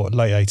of, or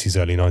late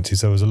 80s, early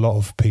 90s, there was a lot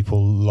of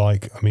people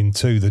like,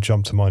 two that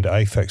jumped to mind,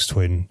 Aphex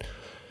Twin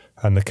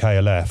and the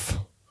KLF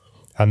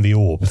and the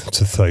Orb,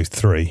 to say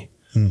three.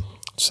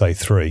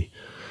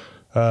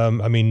 A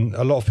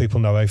lot of people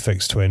know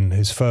Aphex Twin.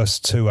 His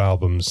first 2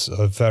 albums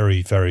are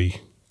very, very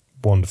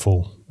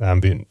wonderful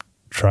ambient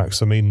tracks.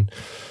 The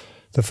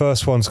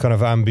first one's kind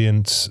of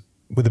ambient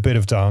with a bit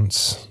of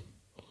dance.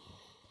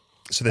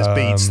 So there's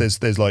beats,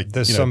 there's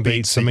some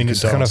beats.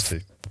 It's kind of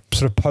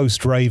sort of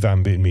post-rave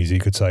ambient music,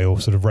 you could say,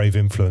 or sort of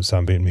rave-influenced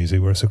ambient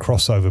music, where it's a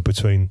crossover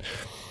between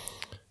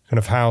kind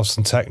of house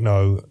and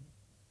techno.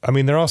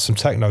 There are some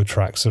techno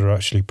tracks that are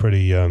actually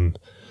pretty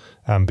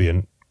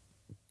ambient.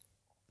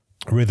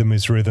 Rhythm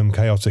is Rhythm,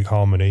 Chaotic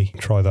Harmony.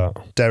 Try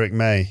that. Derek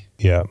May.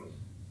 Yeah.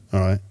 All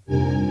right.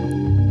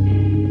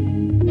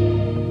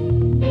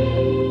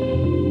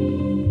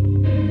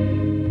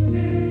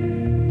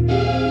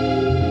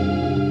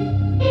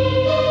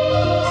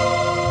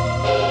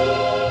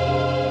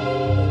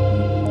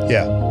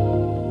 Yeah.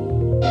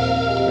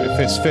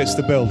 It fits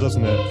the bill,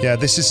 doesn't it? Yeah,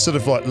 this is sort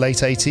of like late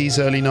 80s,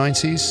 early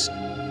 90s.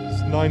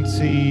 It's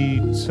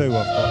 92 I've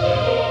got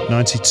there.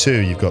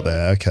 92 you've got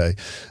there, okay.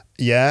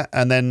 Yeah,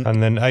 and then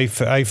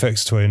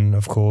Aphex Twin,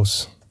 of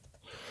course.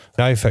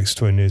 Aphex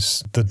Twin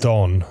is the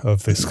dawn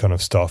of this kind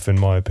of stuff, in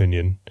my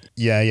opinion.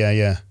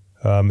 Yeah.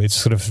 It's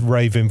sort of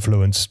rave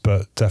influenced,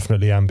 but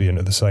definitely ambient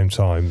at the same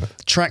time.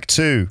 Track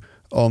 2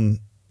 on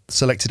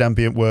Selected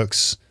Ambient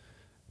Works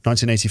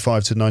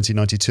 1985 to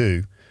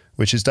 1992,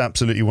 which is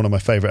absolutely one of my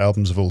favourite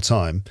albums of all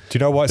time. Do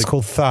you know why it's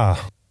called Tha?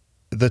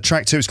 The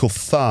track 2 is called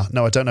Tha.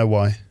 No, I don't know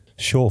why.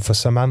 Short for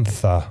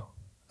Samantha.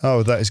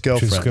 Oh, that is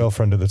girlfriend. Which was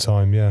girlfriend at the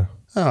time, yeah.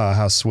 Ah,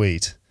 how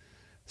sweet.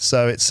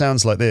 So it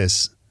sounds like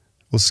this.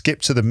 We'll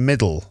skip to the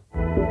middle. A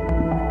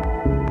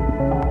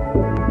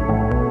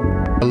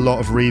lot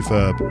of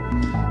reverb.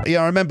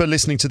 Yeah, I remember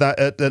listening to that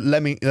at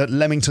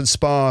Leamington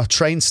Spa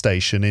train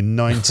station in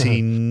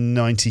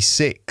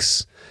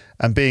 1996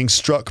 and being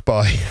struck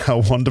by how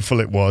wonderful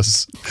it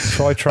was.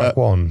 Try track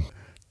 1.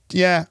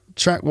 Yeah,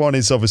 track 1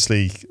 is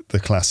obviously the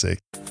classic.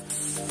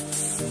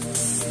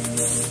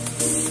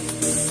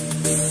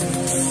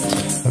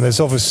 And there's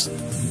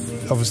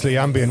obviously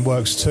Ambient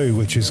Works 2,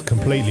 which is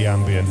completely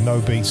ambient, no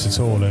beats at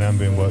all in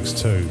Ambient Works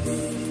 2.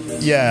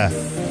 Yeah.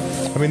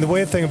 The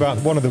weird thing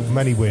one of the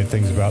many weird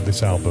things about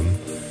this album,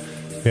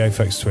 the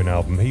Aphex Twin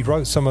album, he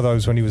wrote some of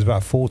those when he was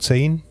about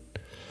 14.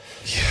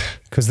 Yeah.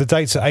 Because the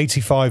dates are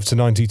 85 to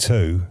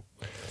 92.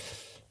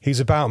 He's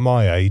about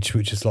my age,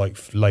 which is like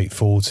late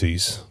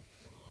 40s.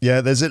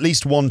 Yeah, there's at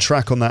least one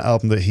track on that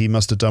album that he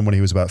must have done when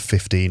he was about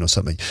 15 or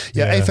something.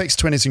 Yeah, Aphex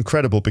Twin is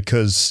incredible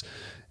because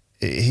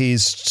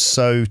he's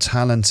so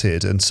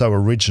talented and so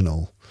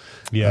original.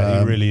 Yeah,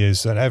 he really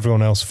is, and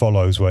everyone else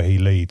follows where he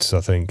leads.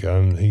 I think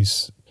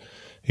he's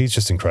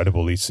just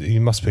incredible. He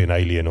must be an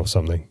alien or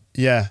something.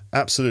 Yeah,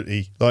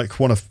 absolutely. I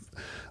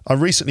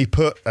recently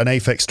put an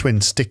Aphex Twin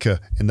sticker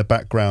in the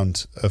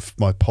background of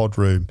my pod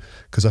room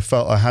because I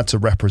felt I had to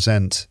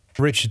represent.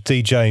 Richard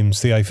D.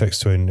 James, the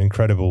Aphex Twin,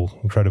 incredible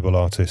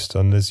artist,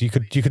 and you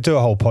could do a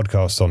whole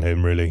podcast on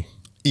him, really.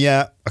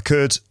 Yeah, I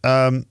could.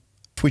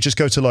 If we just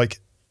go to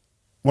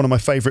one of my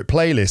favourite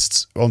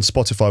playlists on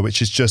Spotify,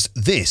 which is just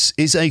 "This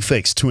is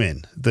Aphex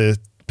Twin,"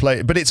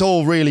 but it's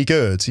all really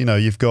good.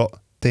 You've got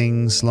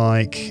things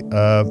like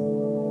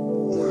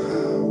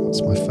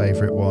what's my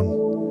favourite one?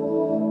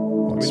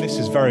 This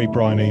is very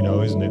Brian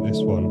Eno, isn't it?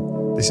 This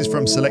one. This is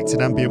from Selected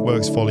Ambient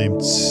Works Volume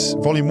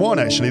 1,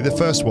 actually, the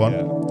first one.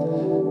 Yeah.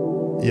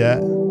 Yeah.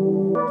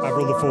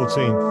 Avril the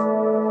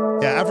 14th.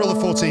 Yeah, Avril the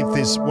 14th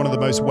is one of the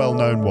most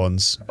well-known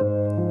ones.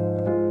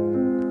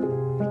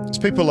 There's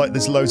people like,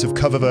 there's loads of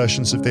cover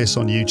versions of this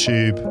on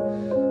YouTube,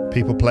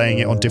 people playing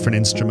it on different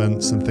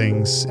instruments and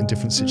things in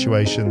different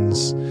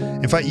situations.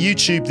 In fact,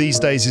 YouTube these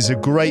days is a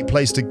great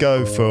place to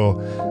go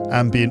for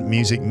ambient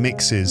music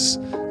mixes.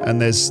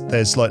 And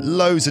there's like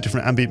loads of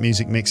different ambient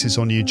music mixes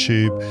on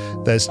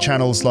YouTube. There's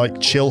channels like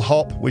Chill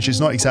Hop, which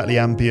is not exactly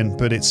ambient,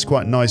 but it's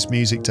quite nice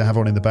music to have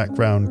on in the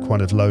background,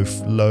 kind of low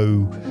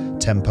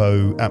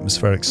tempo,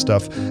 atmospheric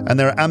stuff. And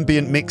there are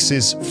ambient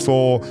mixes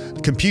for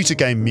computer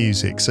game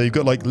music. So you've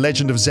got like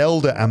Legend of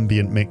Zelda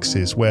ambient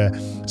mixes, where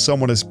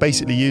someone has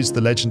basically used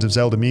the Legend of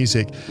Zelda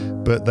music,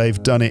 but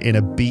they've done it in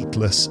a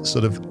beatless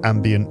sort of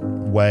ambient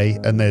way.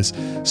 And there's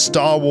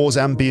Star Wars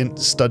ambient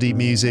study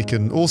music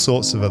and all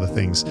sorts of other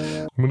things.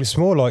 I mean, it's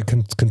more like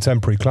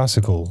contemporary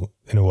classical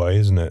in a way,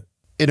 isn't it?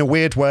 In a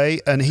weird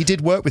way. And he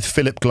did work with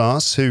Philip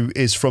Glass, who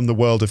is from the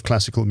world of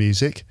classical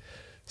music.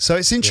 So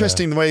it's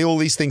interesting the way all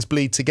these things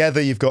bleed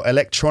together. You've got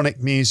electronic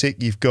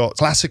music, you've got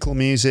classical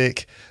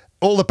music,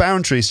 all the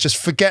boundaries, just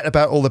forget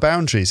about all the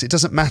boundaries. It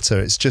doesn't matter.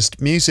 It's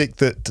just music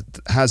that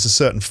has a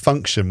certain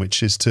function,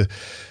 which is to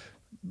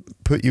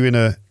put you in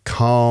a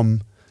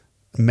calm,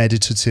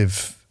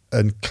 meditative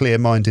and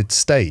clear-minded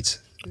state.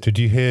 Did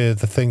you hear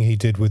the thing he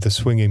did with the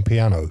swinging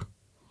piano?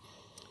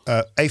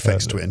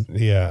 Aphex Twin.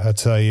 Yeah,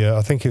 at a,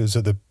 I think it was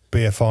at the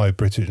BFI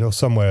British, or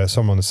somewhere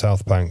on the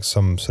South Bank,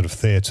 some sort of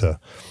theatre.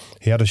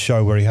 He had a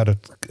show where he had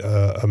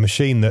a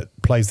machine that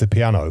plays the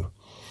piano.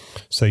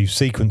 So you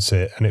sequence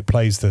it and it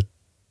plays the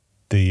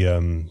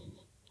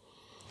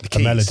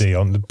melody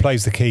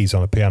plays the keys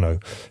on a piano.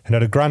 And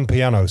had a grand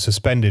piano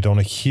suspended on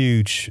a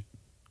huge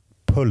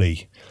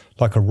pulley,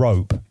 like a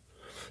rope,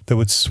 that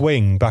would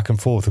swing back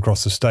and forth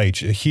across the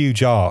stage, a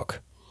huge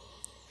arc,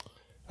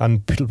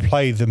 and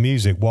play the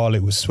music while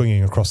it was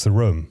swinging across the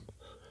room.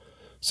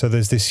 So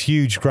there's this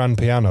huge grand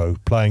piano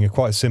playing a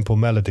quite simple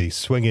melody,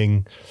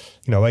 swinging,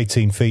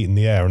 18 feet in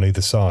the air on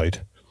either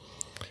side.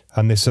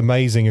 And this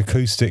amazing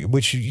acoustic,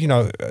 which,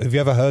 have you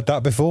ever heard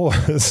that before?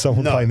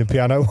 Someone playing the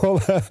piano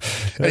while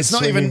it's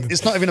not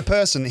even a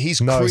person.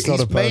 He's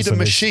made a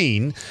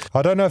machine.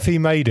 I don't know if he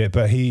made it,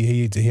 but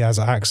he has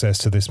access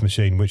to this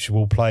machine, which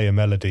will play a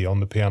melody on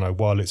the piano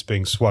while it's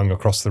being swung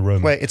across the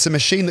room. Wait, it's a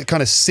machine that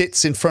kind of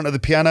sits in front of the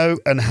piano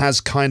and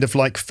has kind of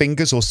like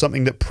fingers or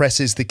something that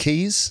presses the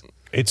keys?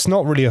 It's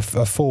not really a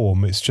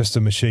form. It's just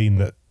a machine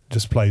that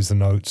just plays the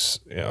notes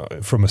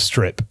from a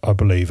strip, I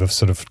believe, of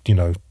sort of,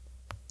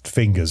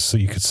 fingers, so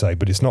you could say,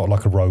 but it's not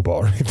like a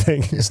robot or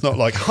anything. It's not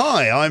like,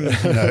 hi, I'm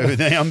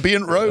the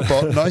ambient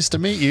robot, nice to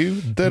meet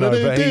you.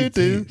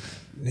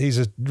 He's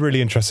a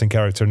really interesting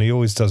character, and he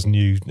always does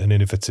new and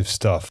innovative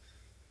stuff.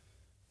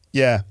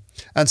 Yeah,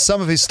 and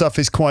some of his stuff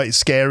is quite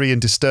scary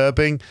and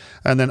disturbing,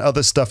 and then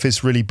other stuff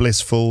is really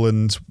blissful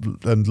and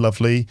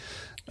lovely.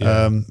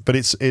 Yeah. But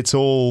it's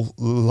all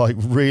like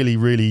really,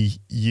 really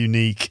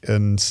unique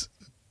and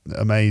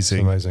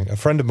amazing. It's amazing. A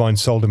friend of mine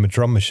sold him a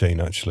drum machine,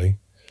 actually.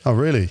 Oh,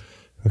 really?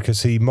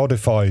 Because he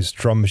modifies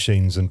drum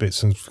machines and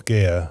bits of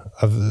gear.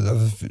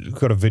 I've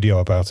got a video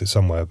about it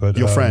somewhere. But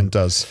your friend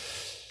does.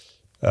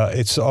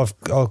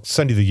 I'll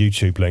send you the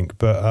YouTube link.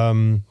 But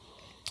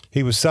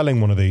he was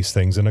selling one of these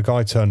things, and a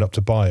guy turned up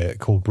to buy it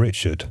called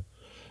Richard.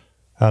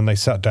 And they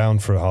sat down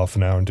for half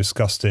an hour and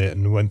discussed it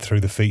and went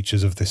through the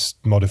features of this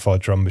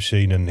modified drum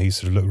machine. And he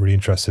sort of looked really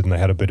interested, and they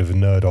had a bit of a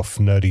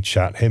nerdy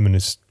chat. Him and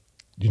his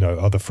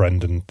other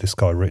friend and this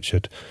guy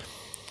Richard.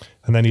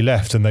 And then he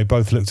left, and they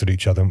both looked at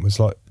each other and was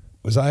like,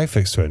 "Was that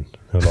Aphex Twin?"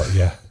 They were like,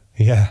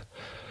 yeah.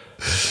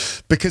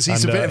 Because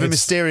he's a bit of a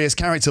mysterious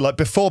character. Like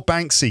before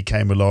Banksy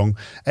came along,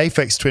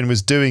 Aphex Twin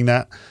was doing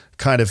that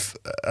kind of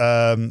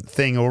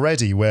thing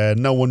already, where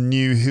no one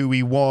knew who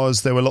he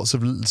was. There were lots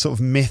of sort of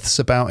myths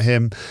about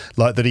him,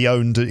 like that he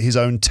owned his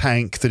own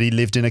tank, that he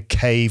lived in a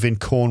cave in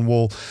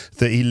Cornwall,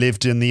 that he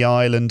lived in the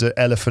island at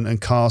Elephant and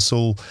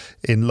Castle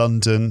in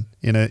London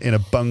in a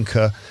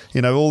bunker.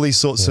 All these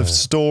sorts of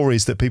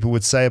stories that people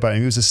would say about him.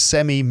 He was a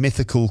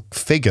semi-mythical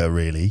figure,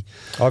 really.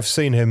 I've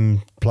seen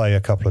him play a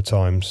couple of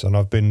times, and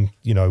I've been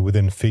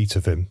within feet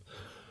of him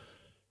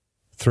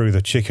through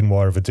the chicken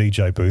wire of a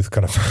DJ booth,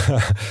 kind of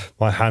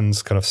my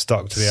hands kind of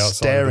stuck to the outside,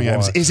 staring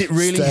at him. Is it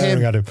really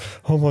staring him? At him.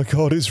 Oh my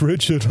God, it's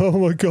Richard. Oh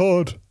my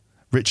God,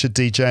 Richard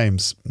D.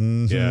 James.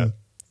 Mm-hmm.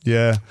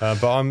 Yeah.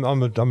 But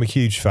I'm a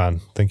huge fan.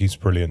 I think he's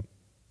brilliant.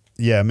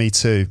 Yeah, me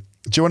too.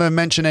 Do you want to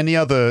mention any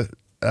other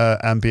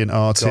ambient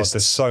artists? God,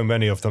 there's so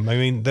many of them. I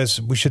mean,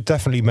 we should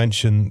definitely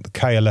mention the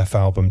KLF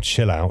album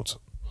Chill Out,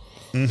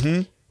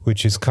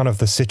 which is kind of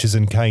the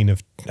Citizen Kane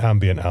of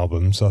ambient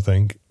albums, I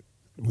think.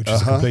 Which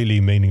is a completely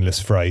meaningless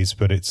phrase,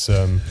 but it's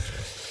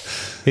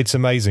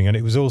amazing. And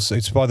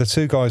it's by the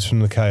two guys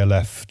from the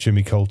KLF,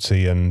 Jimmy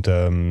Colty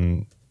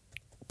and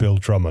Bill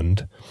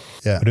Drummond.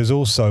 Yeah. But it's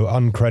also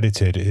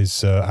uncredited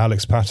is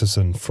Alex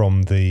Patterson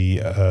from the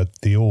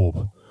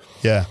Orb.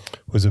 Yeah.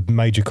 Was a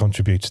major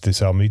contributor to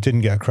this album. He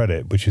didn't get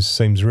credit, which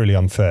seems really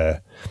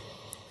unfair.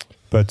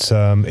 But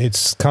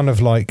it's kind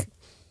of like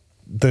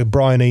the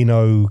Brian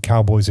Eno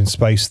Cowboys in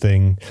Space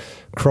thing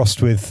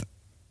crossed with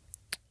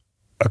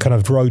a kind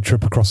of road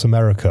trip across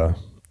America.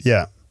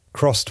 Yeah.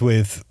 Crossed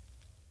with,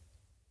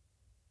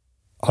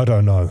 I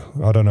don't know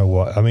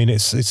what. I mean,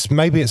 it's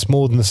maybe it's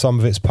more than the sum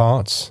of its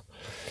parts.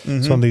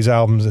 It's one of these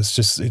albums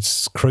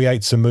it's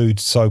creates a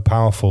mood so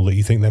powerful that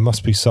you think there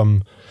must be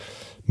some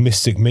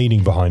mystic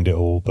meaning behind it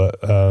all,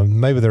 but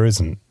maybe there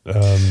isn't.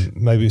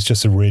 Maybe it's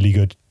just a really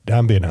good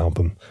ambient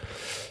album.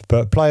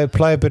 But play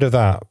a bit of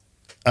that.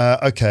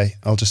 Okay,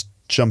 I'll just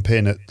jump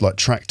in at like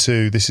track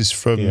 2. This is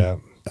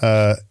from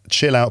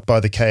Chill Out by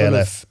the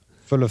KLF.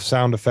 Full of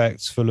sound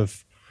effects, full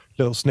of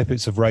little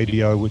snippets of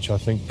radio, which I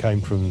think came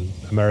from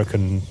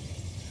American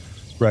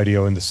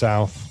radio in the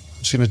South.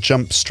 I'm just going to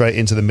jump straight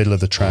into the middle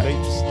of the track.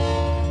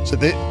 So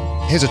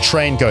here's a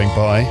train going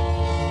by.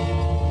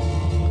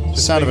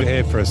 Just sound of it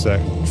here for a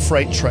sec.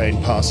 Freight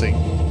train passing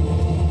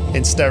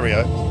in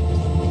stereo.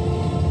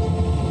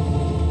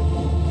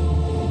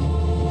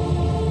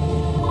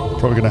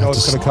 Probably going to have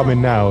It's going to come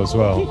in now as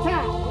well.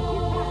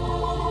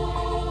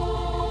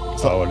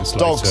 Oh, well, it's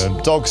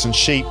dogs and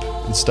sheep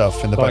and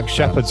stuff in the like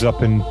background. shepherds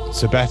up in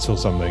Tibet or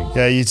something.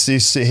 Yeah, you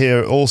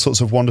hear all sorts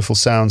of wonderful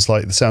sounds,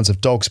 like the sounds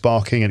of dogs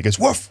barking, and it goes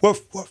woof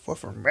woof woof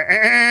woof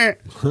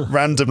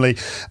randomly.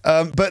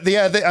 But this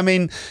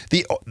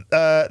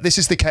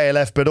is the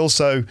KLF, but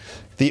also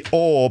the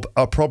Orb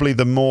are probably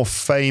the more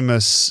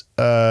famous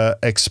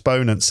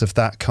exponents of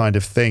that kind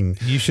of thing.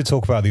 You should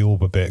talk about the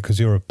Orb a bit,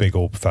 because you're a big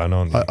Orb fan,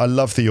 aren't you? I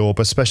love the Orb,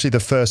 especially the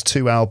first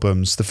 2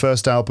 albums. The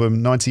first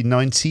album,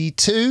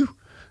 1992.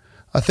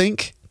 I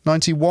think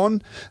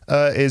 91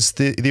 is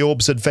the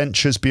Orb's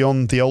Adventures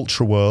Beyond the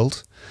Ultra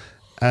World,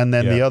 and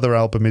then the other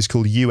album is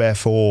called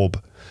UF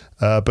Orb.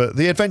 But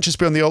the Adventures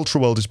Beyond the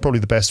Ultra World is probably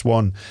the best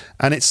one,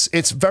 and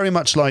it's very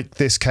much like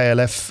this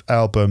KLF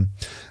album.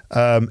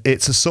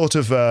 It's a sort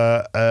of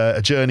a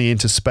journey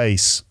into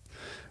space,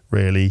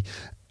 really.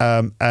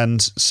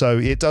 And so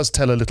it does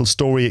tell a little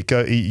story.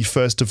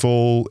 First of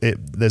all,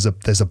 there's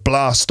a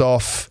blast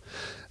off,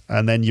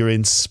 and then you're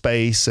in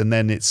space, and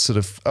then it's sort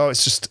of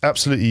it's just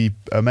absolutely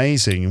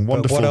amazing and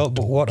wonderful.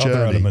 What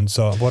other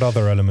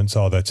elements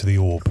are there to the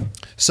Orb?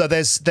 So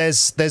there's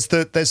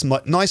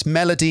nice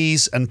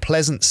melodies and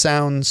pleasant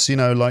sounds,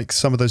 like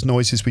some of those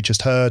noises we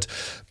just heard.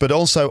 But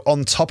also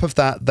on top of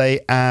that,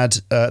 they add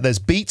there's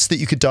beats that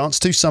you could dance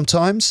to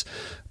sometimes.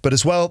 But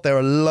as well, there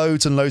are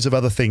loads and loads of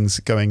other things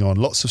going on.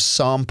 Lots of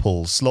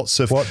samples, lots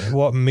of...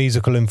 What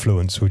musical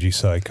influence would you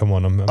say? Come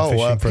on, I'm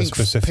fishing for a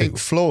specific... Pink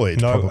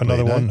Floyd, no, probably.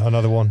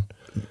 Another one.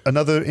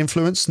 Another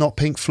influence, not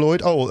Pink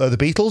Floyd. The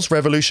Beatles,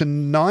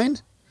 Revolution 9?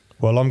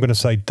 Well, I'm going to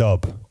say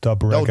dub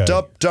reggae.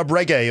 Oh, dub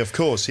reggae, of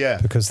course, yeah.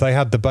 Because they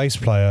had the bass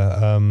player,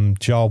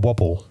 Jar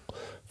Wobble,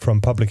 from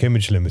Public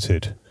Image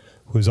Limited,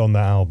 who was on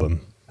that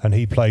album. And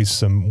he plays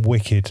some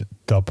wicked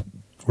dub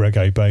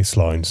reggae bass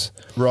lines.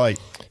 Right.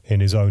 In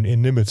his own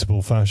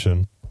inimitable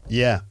fashion.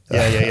 Yeah.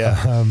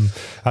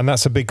 And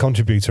that's a big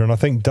contributor. And I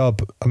think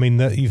dub,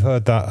 you've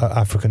heard that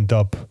African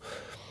Dub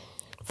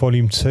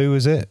Volume 2,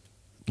 is it?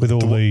 With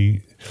all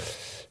the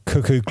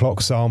cuckoo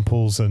clock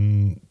samples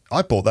and...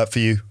 I bought that for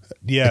you.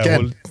 Yeah,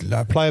 again.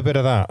 Well, play a bit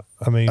of that.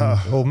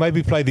 Or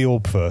maybe play the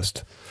Orb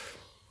first.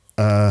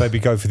 Maybe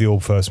go for the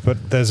Orb first.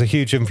 But there's a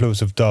huge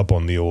influence of dub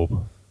on the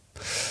Orb.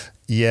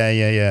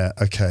 Yeah.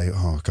 Okay.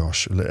 Oh,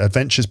 gosh.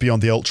 Adventures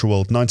Beyond the Ultra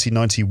World,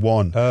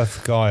 1991.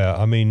 Earth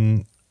Gaia.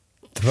 The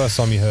first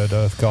time you heard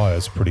Earth Gaia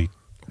is pretty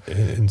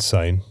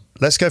insane.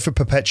 Let's go for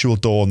Perpetual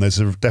Dawn. There's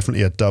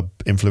definitely a dub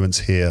influence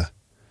here.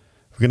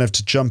 We're going to have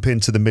to jump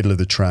into the middle of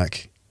the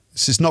track.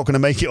 This is not going to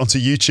make it onto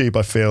YouTube,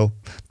 I feel,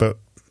 but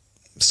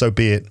so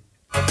be it.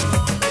 You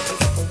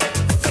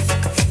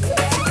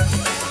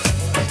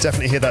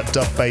definitely hear that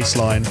dub bass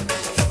line.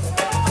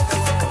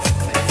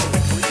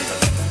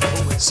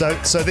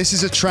 So this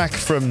is a track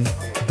from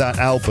that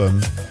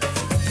album,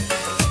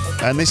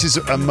 and this is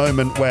a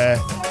moment where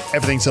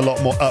everything's a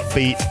lot more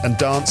upbeat and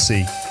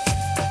dancey.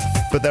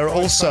 But there are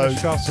also...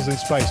 Spanish Castles in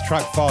Space,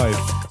 track 5.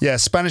 Yeah,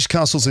 Spanish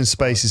Castles in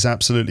Space is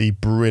absolutely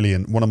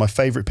brilliant. One of my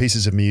favourite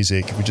pieces of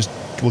music.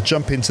 We'll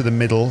jump into the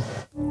middle.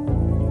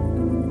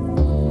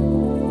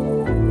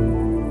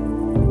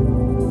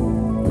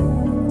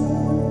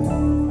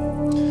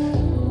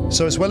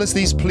 So as well as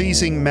these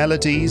pleasing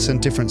melodies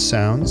and different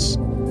sounds,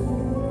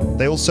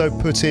 they also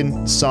put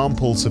in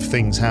samples of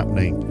things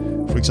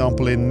happening. For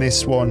example, in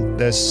this one,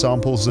 there's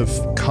samples of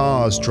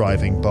cars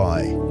driving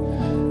by,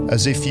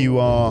 as if you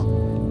are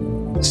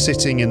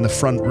sitting in the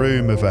front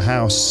room of a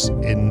house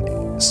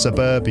in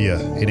suburbia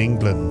in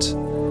England,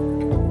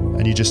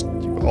 and you just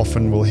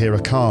often will hear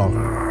a car.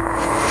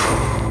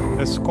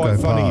 There's quite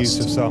funny use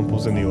of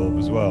samples in the Orb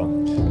as well.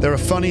 There are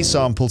funny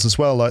samples as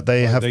well, like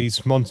they have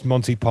these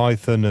Monty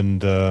Python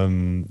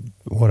and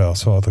what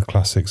else? What other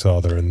classics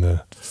are there in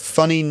there?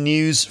 Funny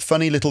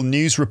little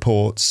news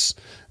reports,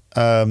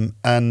 and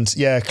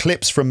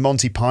clips from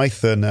Monty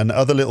Python and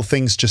other little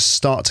things just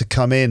start to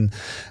come in.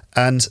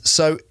 And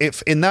so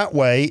if in that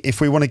way, if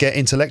we want to get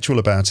intellectual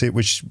about it,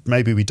 which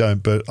maybe we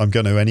don't, but I'm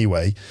going to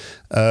anyway,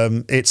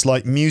 it's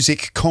like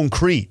music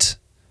concrete,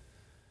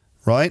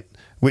 right?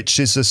 Which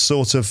is a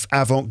sort of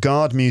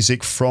avant-garde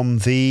music from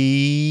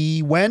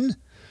the when?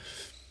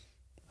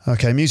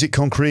 Okay, musique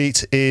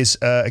concrète is,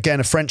 again,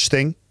 a French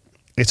thing.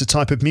 It's a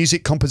type of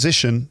music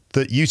composition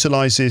that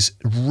utilises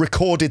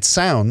recorded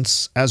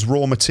sounds as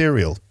raw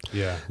material.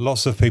 Yeah,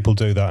 lots of people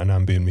do that in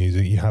ambient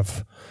music. You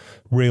have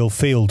real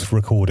field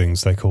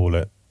recordings, they call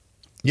it.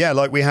 Yeah,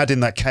 like we had in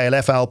that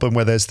KLF album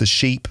where there's the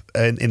sheep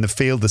in the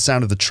field, the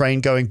sound of the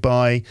train going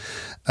by.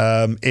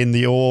 In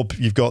the Orb,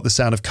 you've got the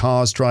sound of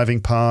cars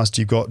driving past.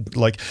 You've got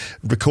like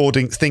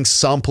recording things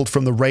sampled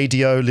from the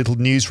radio, little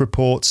news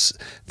reports,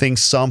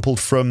 things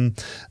sampled from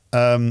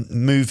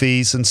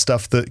movies and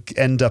stuff that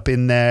end up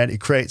in there.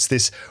 It creates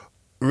this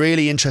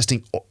really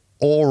interesting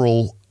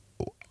oral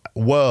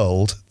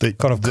world that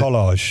kind of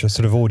collage, a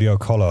sort of audio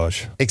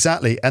collage.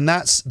 Exactly, and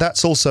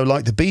that's also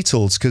like the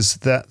Beatles, because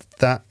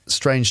that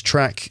strange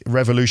track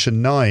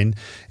Revolution 9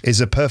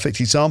 is a perfect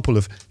example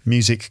of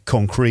musique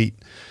concrète,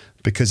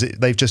 because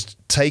they've just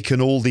taken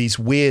all these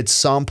weird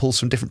samples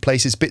from different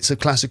places, bits of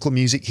classical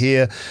music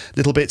here,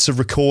 little bits of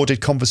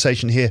recorded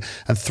conversation here,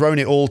 and thrown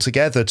it all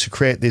together to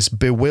create this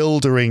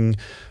bewildering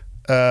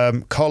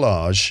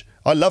collage.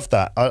 I love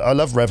that. I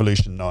love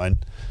Revolution 9.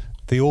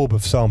 The Orb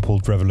have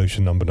sampled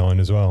Revolution number 9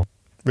 as well.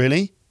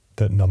 Really?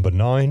 That number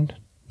 9.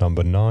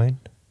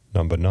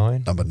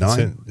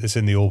 It's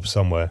in the Orb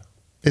somewhere.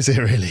 Is it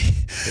really?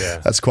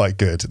 Yeah. That's quite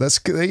good. That's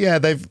good. Yeah,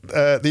 they've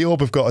the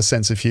Orb have got a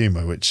sense of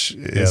humour, which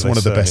is one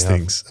of the best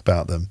things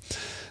about them.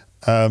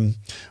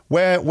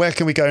 Where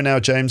can we go now,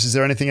 James? Is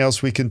there anything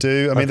else we can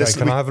do? I mean,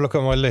 can I have a look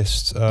at my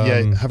list?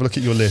 Yeah, have a look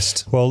at your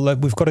list. Well,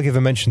 we've got to give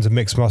a mention to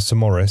Mixmaster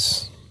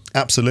Morris.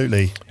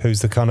 Absolutely.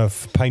 Who's the kind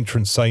of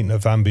patron saint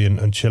of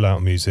ambient and chill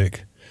out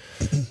music.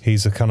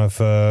 He's a kind of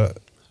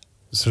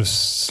sort of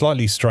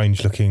slightly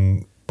strange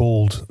looking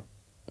bald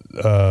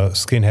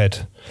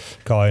skinhead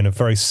guy in a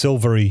very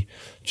silvery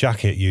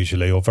jacket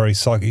usually, or he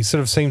sort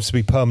of seems to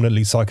be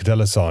permanently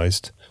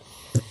psychedelicized.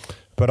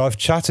 But I've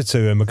chatted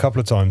to him a couple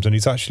of times and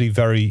he's actually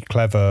very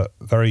clever,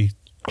 very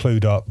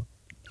clued up,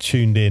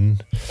 tuned in.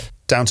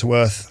 Down to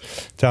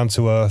earth,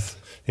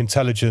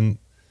 intelligent,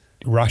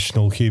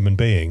 rational human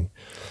being.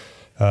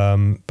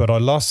 But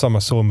last time I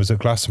saw him was at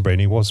Glastonbury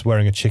and he was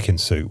wearing a chicken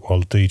suit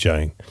while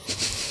DJing.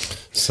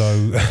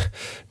 So,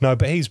 no,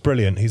 but he's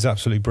brilliant. He's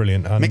absolutely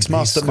brilliant. And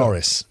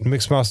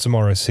Mixmaster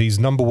Morris. He's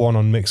number 1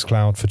 on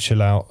Mixcloud for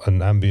chill out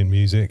and ambient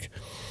music.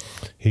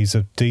 He's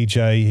a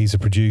DJ. He's a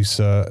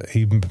producer.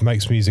 He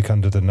makes music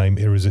under the name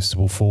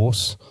Irresistible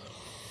Force.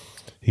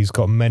 He's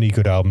got many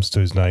good albums to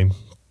his name.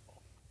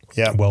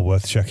 Yeah. Well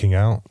worth checking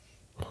out.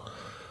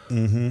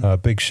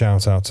 Big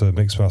shout out to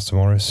Mixmaster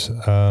Morris.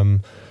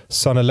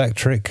 Sun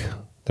Electric,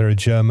 they're a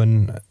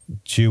German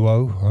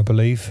duo, I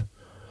believe.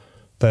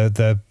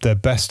 Their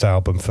best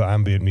album for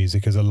ambient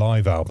music is a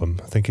live album.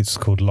 I think it's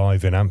called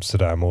Live in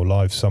Amsterdam or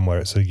Live somewhere.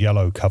 It's a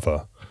yellow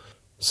cover.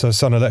 So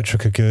Sun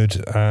Electric are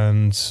good,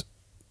 and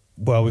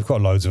well, we've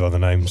got loads of other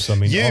names. I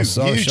mean, James.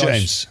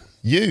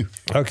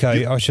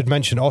 Okay, I should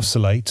mention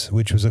Oscillate,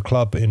 which was a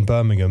club in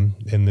Birmingham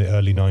in the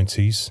early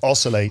 90s.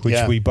 Oscillate,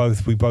 which we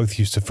both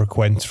used to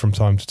frequent from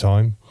time to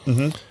time.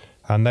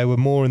 And they were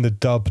more in the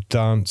dub,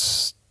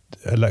 dance,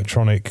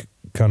 electronic,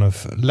 kind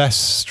of less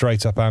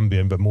straight up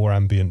ambient, but more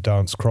ambient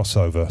dance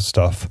crossover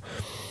stuff.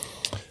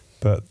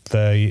 But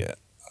they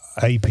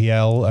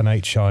APL and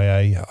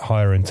HIA,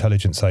 Higher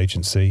Intelligence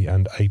Agency,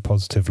 and A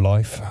Positive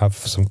Life have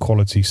some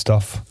quality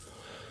stuff.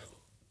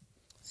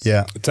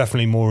 Yeah,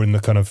 definitely more in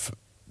the kind of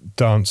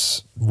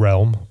dance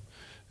realm.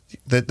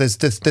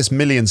 There's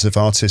millions of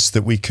artists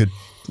that we could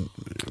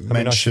mention. I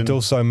mean, I should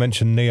also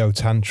mention Neo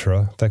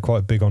Tantra. They're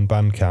quite big on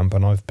Bandcamp,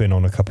 and I've been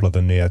on a couple of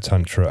the Neo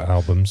Tantra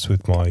albums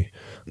with my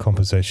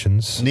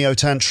compositions. Neo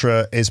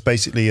Tantra is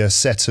basically a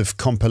set of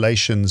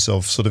compilations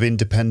of sort of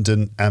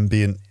independent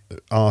ambient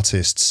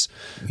artists,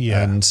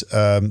 and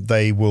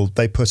they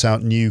put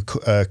out new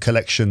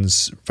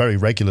collections very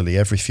regularly.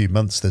 Every few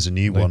months there's a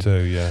new one. They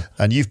do, yeah.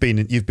 And you've been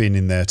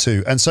in there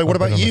too. And so what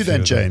about you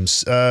then,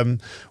 James?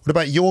 What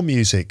about your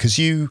music? Because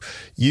you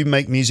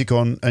make music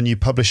and you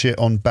publish it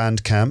on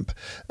Bandcamp.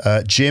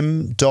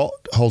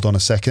 Hold on a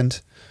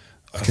second.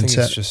 I think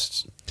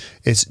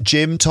it's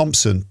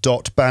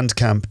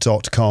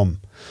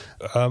jimthompson.bandcamp.com.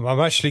 I'm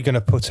actually going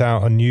to put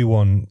out a new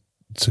one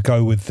to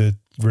go with the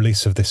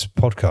release of this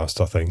podcast,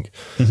 I think,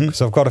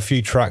 because I've got a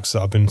few tracks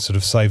that I've been sort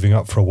of saving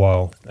up for a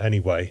while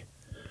anyway,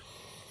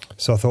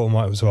 so I thought I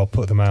might as well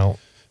put them out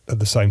at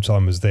the same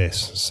time as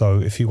this.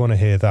 So if you want to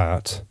hear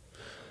that,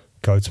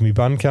 go to my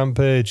Bandcamp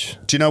page.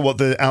 Do you know what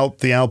the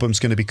album's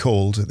going to be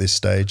called at this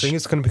stage? I think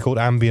it's going to be called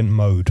Ambient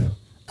Mode.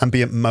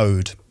 Ambient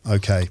Mode.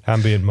 Okay.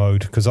 Ambient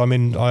Mode, because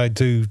I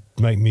do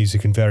make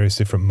music in various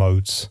different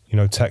modes,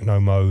 techno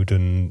mode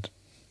and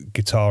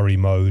guitar-y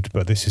mode,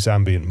 but this is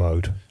ambient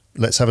mode.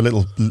 Let's have a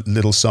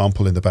little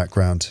sample in the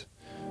background.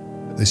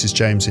 This is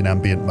James in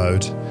ambient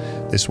mode.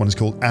 This one is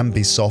called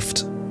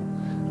Ambisoft.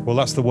 Well,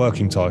 that's the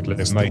working title.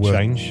 It may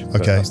change.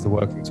 Okay, that's the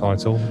working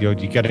title. You're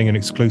getting an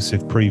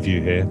exclusive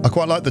preview here. I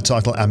quite like the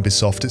title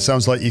Ambisoft. It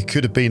sounds like you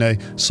could have been a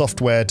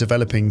software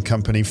developing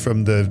company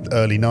from the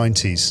early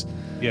 90s.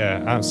 Yeah,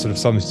 that's sort of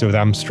something to do with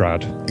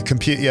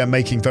Amstrad.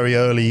 Making very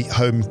early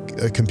home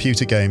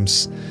computer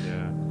games.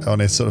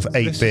 on a sort of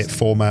 8-bit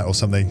format or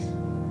something.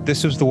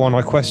 This was the one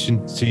I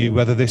questioned to you,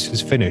 whether this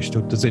is finished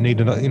or does it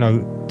need another,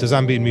 does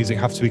ambient music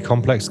have to be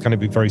complex? Can it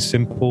be very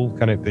simple?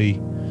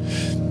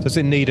 Does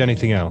it need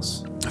anything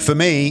else? For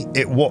me,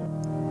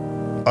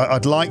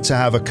 I'd like to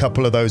have a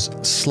couple of those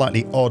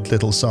slightly odd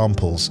little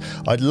samples.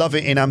 I'd love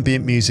it in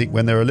ambient music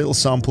when there are little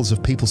samples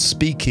of people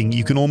speaking.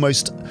 You can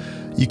almost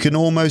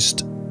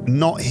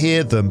not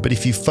hear them, but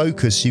if you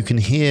focus, you can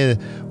hear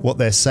what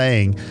they're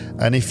saying.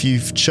 And if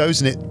you've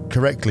chosen it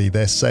correctly,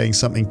 they're saying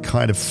something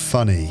kind of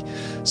funny.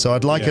 So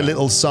I'd like a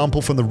little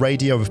sample from the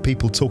radio of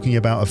people talking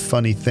about a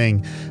funny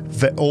thing,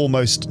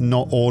 almost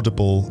not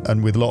audible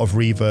and with a lot of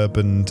reverb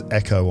and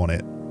echo on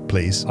it,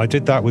 please. I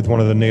did that with one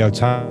of the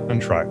Neo-Tan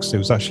tracks. It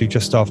was actually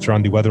just after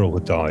Andy Weatherall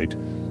had died.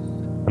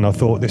 And I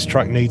thought, this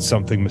track needs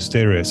something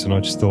mysterious. And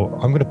I just thought,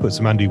 I'm going to put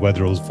some Andy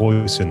Weatherall's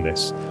voice in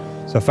this.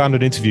 So I found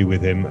an interview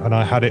with him and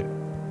I had it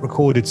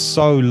recorded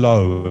so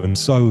low and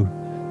so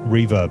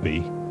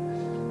reverby,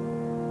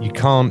 you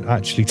can't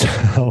actually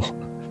tell.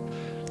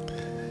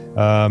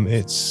 I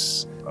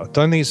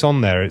don't think it's on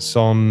there. It's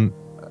on,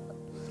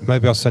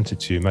 maybe I sent it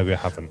to you, maybe I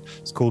haven't.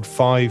 It's called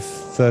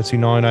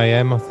 5:39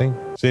 AM, I think.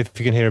 See if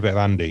you can hear a bit of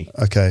Andy.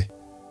 Okay.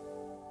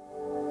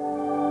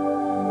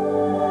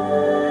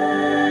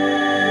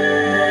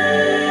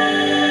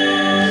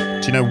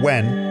 Do you know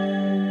when?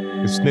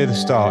 It's near the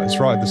start. It's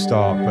right at the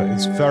start, but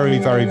it's very,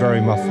 very,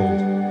 very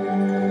muffled.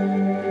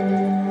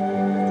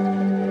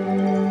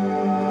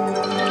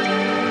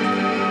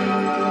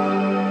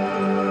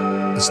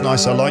 It's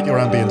nice. I like your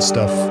ambient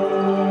stuff.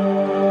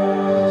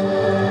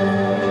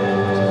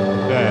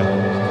 Yeah.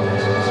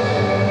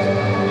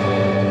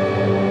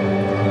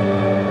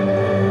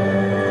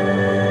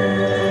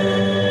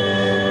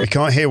 We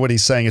can't hear what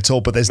he's saying at all,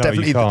 but there's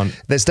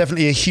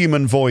definitely a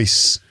human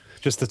voice.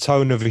 Just the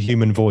tone of a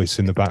human voice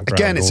in the background.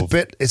 Again, it's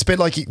a bit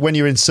like when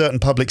you're in certain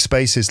public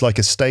spaces, like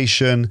a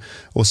station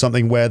or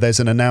something where there's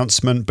an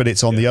announcement, but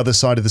it's on the other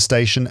side of the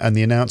station, and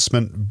the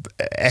announcement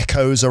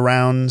echoes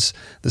around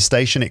the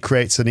station. It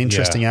creates an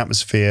interesting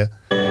atmosphere.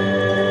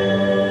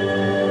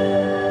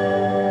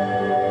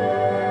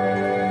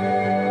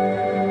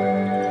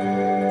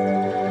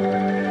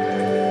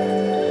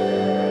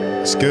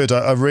 It's good.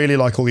 I really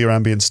like all your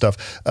ambient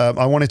stuff.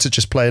 I wanted to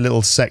just play a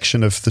little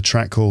section of the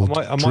track called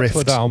I might Drift.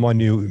 put that on my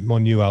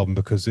new album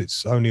because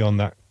it's only on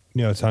that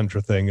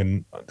Neo-Tantra thing,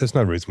 and there's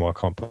no reason why I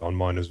can't put it on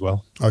mine as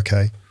well.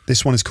 Okay.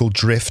 This one is called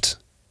Drift.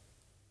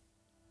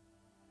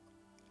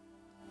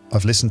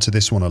 I've listened to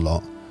this one a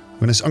lot.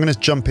 I'm gonna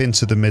jump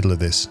into the middle of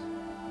this,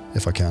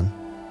 if I can.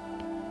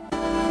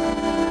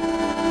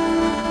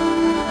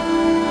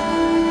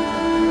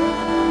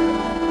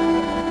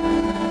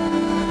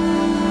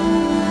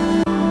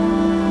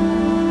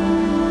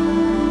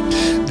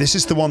 This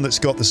is the one that's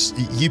got this.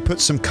 You put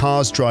some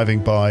cars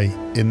driving by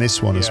in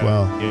this one as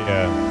well.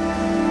 Yeah.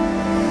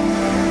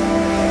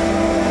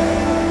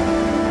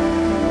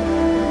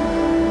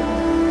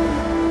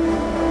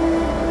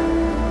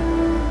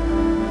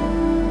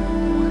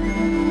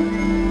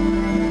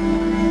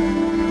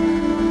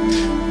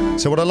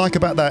 So what I like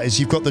about that is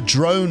you've got the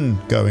drone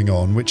going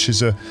on, which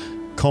is a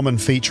common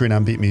feature in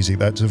ambient music.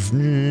 That's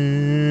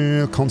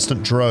a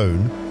constant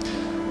drone.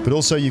 But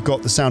also you've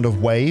got the sound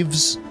of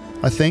waves,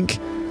 I think,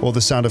 or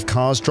the sound of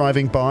cars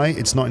driving by.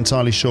 It's not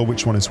entirely sure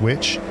which one is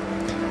which.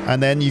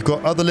 And then you've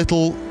got other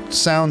little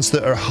sounds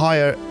that are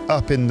higher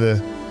up in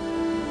the...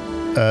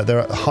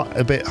 they're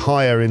a bit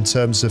higher in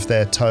terms of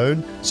their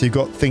tone. So you've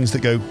got things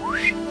that go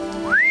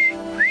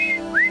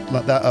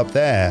like that up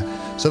there.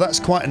 So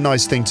that's quite a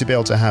nice thing to be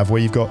able to have, where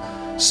you've got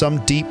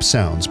some deep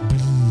sounds.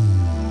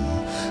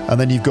 And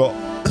then you've got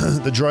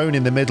the drone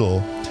in the middle.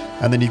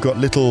 And then you've got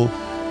little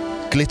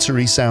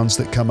glittery sounds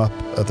that come up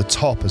at the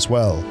top as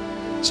well.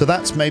 So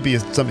that's maybe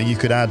something you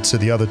could add to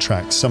the other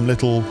tracks. Some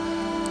little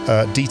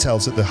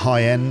details at the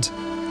high end.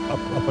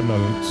 Upper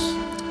notes.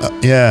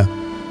 Yeah.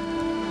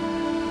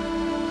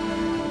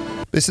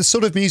 It's the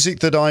sort of music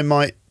that I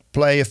might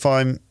play if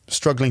I'm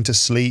struggling to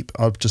sleep.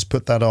 I'll just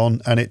put that on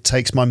and it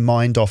takes my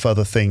mind off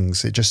other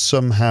things. It just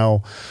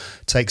somehow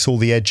takes all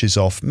the edges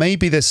off.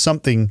 Maybe there's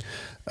something,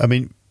 I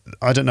mean,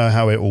 I don't know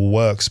how it all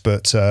works,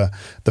 but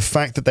the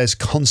fact that there's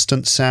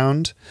constant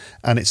sound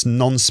and it's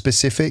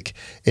non-specific,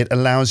 it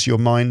allows your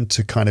mind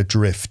to kind of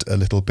drift a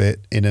little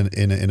bit in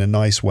a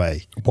nice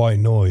way. White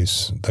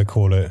noise, they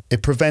call it.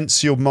 It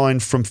prevents your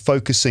mind from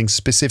focusing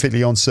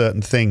specifically on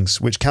certain things,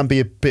 which can be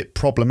a bit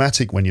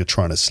problematic when you're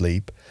trying to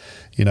sleep.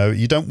 You know,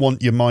 you don't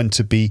want your mind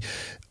to be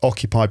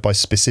occupied by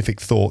specific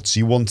thoughts.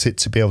 You want it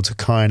to be able to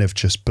kind of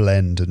just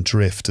blend and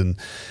drift, and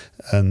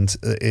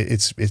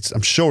it's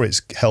I'm sure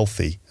it's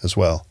healthy as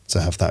well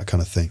to have that kind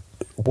of thing.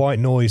 White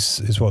noise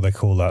is what they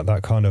call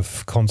that kind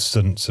of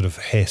constant sort of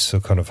hiss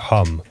or kind of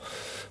hum.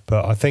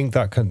 But I think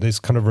that is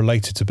kind of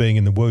related to being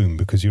in the womb,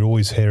 because you're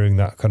always hearing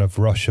that kind of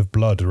rush of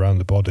blood around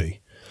the body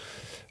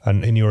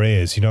and in your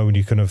ears. You know, when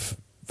you kind of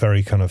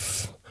very kind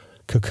of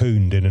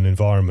cocooned in an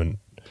environment,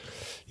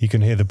 you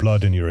can hear the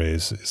blood in your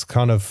ears. It's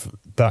kind of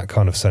that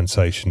kind of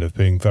sensation of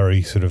being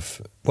very sort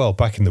of, well,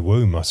 back in the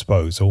womb, I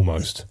suppose,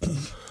 almost.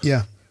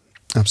 Yeah.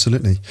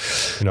 Absolutely.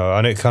 You know,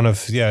 and it kind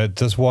of, yeah, it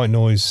does white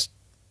noise.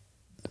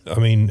 I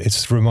mean,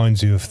 it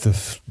reminds you of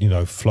the, you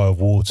know, flow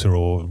of water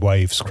or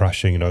waves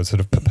crashing, you know, sort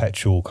of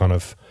perpetual kind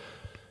of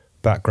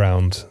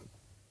background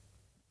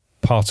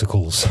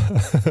particles.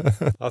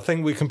 I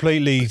think we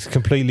completely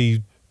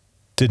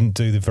didn't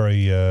do the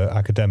very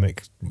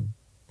academic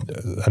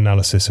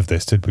analysis of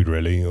this, did we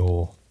really?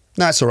 Or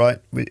that's all right.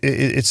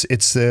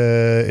 It's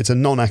a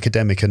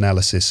non-academic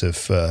analysis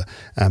of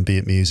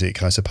ambient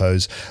music, I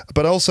suppose.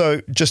 But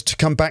also, just to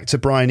come back to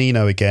Brian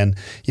Eno again,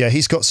 yeah,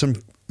 he's got some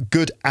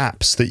good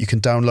apps that you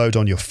can download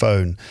on your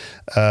phone.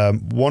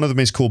 One of them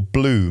is called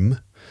Bloom,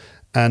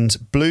 and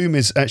Bloom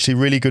is actually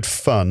really good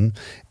fun.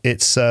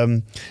 It's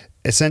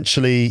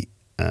essentially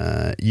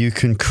you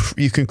can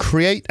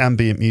create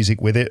ambient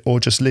music with it, or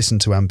just listen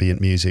to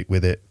ambient music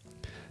with it.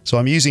 So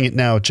I'm using it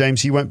now.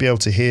 James, you won't be able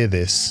to hear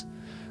this,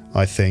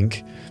 I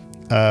think,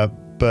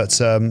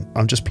 but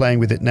I'm just playing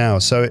with it now.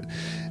 So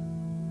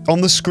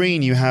on the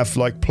screen you have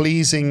like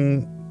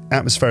pleasing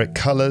atmospheric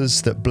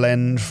colours that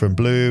blend from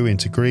blue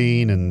into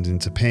green and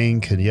into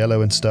pink and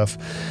yellow and stuff,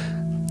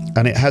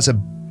 and it has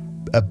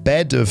a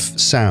bed of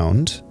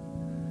sound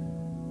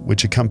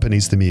which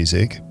accompanies the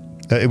music,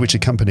 which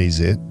accompanies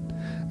it,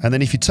 and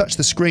then if you touch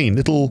the screen,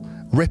 little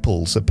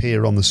ripples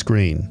appear on the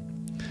screen,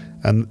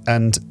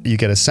 and you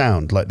get a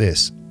sound like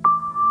this.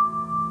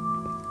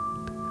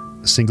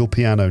 A single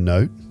piano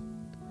note,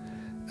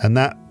 and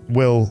that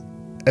will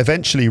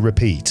eventually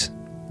repeat.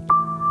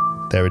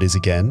 There it is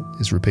again,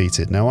 is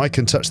repeated. Now I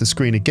can touch the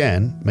screen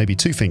again, maybe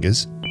 2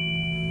 fingers.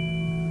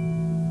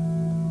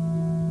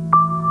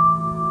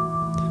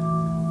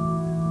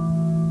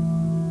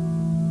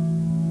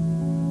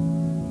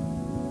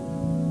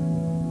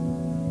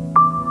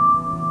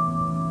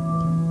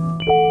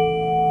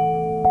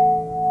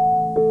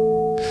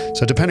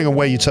 So depending on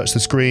where you touch the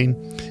screen,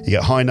 you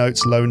get high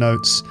notes, low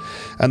notes,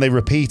 and they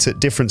repeat at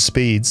different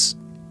speeds.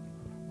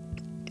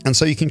 And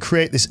so you can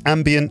create this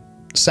ambient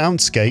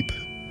soundscape,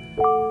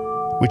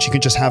 which you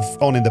can just have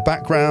on in the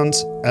background,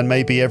 and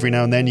maybe every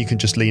now and then you can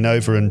just lean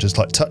over and just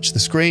like touch the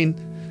screen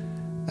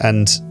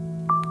and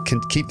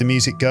can keep the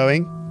music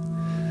going.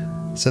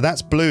 So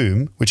that's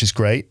Bloom, which is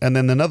great. And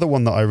then another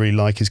one that I really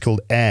like is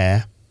called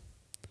Air.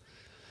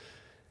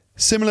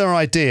 Similar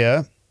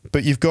idea,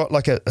 but you've got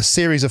like a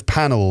series of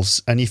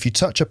panels, and if you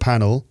touch a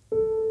panel,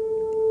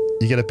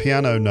 you get a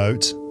piano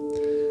note,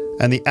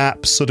 and the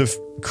app sort of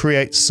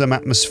creates some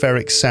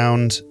atmospheric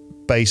sound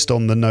based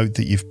on the note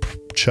that you've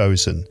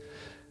chosen.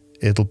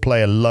 It'll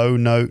play a low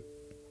note,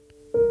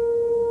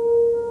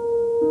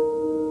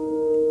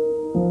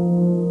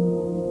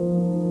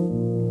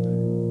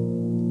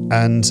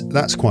 and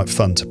that's quite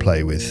fun to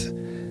play with.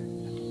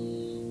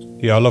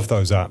 yeah, I love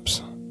those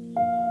apps.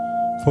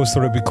 I always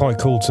thought it'd be quite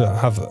cool to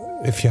have,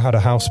 if you had a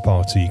house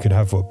party, you could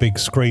have a big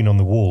screen on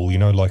the wall, you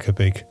know, like a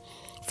big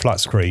flat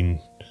screen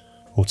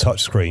or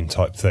touch screen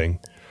type thing,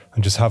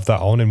 and just have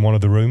that on in one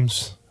of the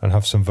rooms and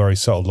have some very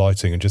subtle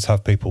lighting and just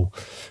have people,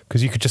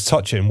 because you could just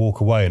touch it and walk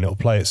away and it'll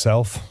play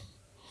itself.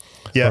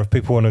 Yeah. Or if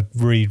people want to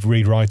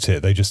rewrite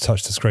it, they just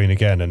touch the screen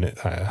again and it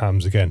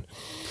hams again.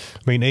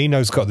 I mean,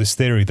 Eno's got this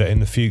theory that in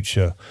the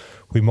future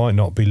we might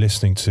not be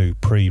listening to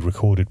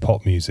pre-recorded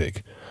pop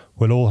music.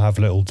 We'll all have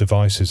little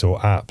devices or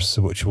apps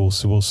which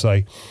will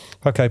say,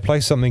 okay, play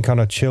something kind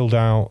of chilled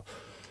out,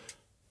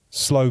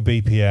 slow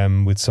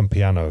BPM with some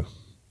piano,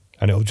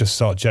 and it'll just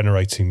start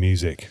generating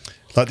music.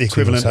 Like the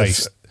equivalent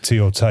to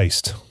your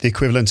taste. The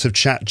equivalent of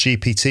Chat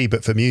GPT,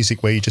 but for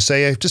music, where you just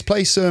say, just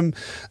play some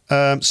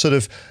sort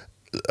of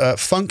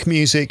funk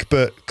music,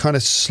 but kind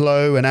of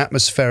slow and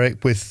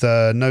atmospheric with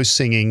no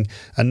singing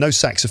and no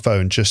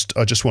saxophone.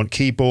 I just want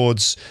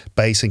keyboards,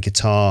 bass and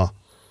guitar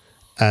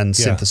and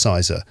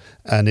synthesizer,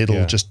 and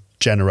it'll just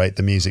generate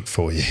the music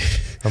for you.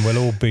 And we'll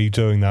all be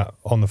doing that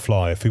on the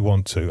fly if we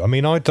want to. I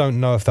mean, I don't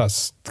know if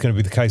that's going to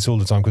be the case all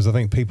the time, because I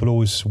think people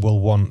always will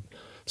want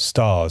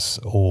stars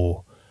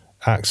or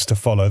acts to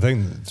follow. I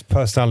think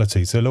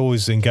personalities, they'll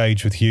always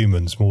engage with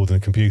humans more than a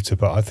computer,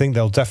 but I think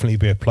there'll definitely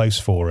be a place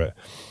for it,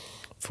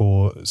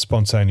 for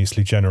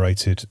spontaneously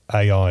generated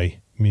AI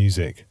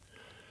music.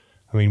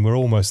 I mean, we're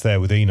almost there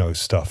with Eno's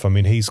stuff. I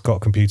mean, he's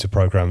got computer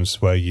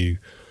programs where you,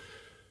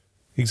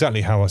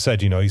 exactly how I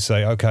said, you know, you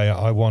say, okay,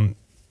 I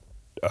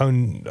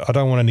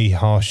don't want any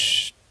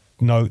harsh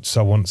notes.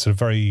 I want sort of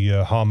very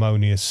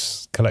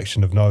harmonious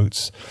collection of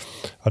notes.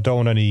 I don't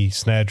want any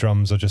snare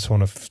drums. I just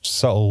want a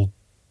subtle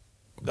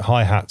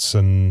hi-hats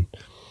and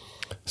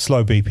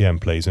slow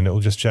BPM, please. And it'll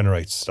just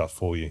generate stuff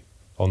for you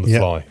on the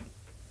fly.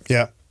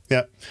 Yeah.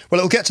 Yeah. Well,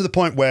 it'll get to the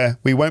point where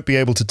we won't be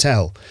able to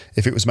tell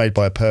if it was made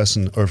by a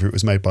person or if it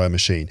was made by a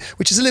machine,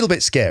 which is a little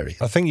bit scary.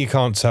 I think you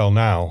can't tell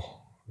now.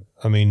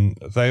 I mean,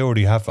 they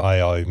already have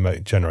AI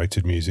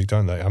generated music,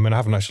 don't they? I mean, I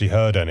haven't actually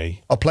heard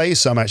any. I'll play you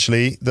some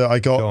actually that I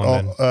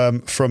got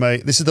from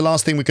a. This is the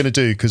last thing we're going to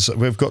do because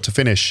we've got to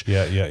finish.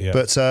 Yeah.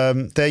 But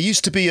there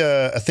used to be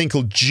a thing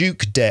called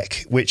Juke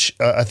Deck, which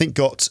I think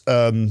got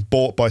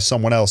bought by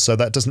someone else, so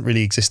that doesn't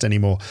really exist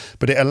anymore.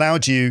 But it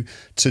allowed you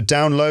to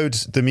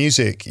download the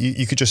music.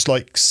 You could just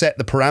like set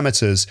the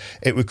parameters.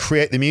 It would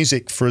create the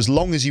music for as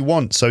long as you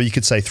want. So you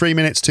could say 3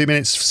 minutes, 2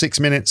 minutes, 6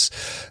 minutes,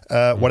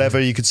 whatever.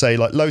 You could say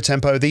like low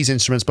tempo, these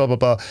instruments, blah blah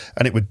blah,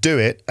 and it would do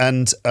it,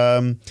 and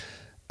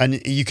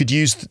you could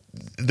use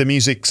the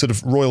music sort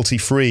of royalty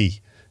free.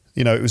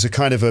 You know, it was a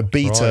kind of a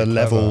beta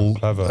level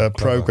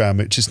program,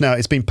 which is now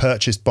it's been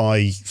purchased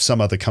by some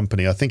other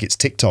company. I think it's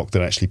TikTok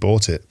that actually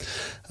bought it.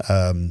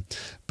 So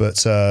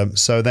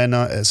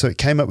it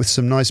came up with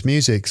some nice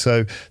music.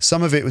 So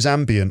some of it was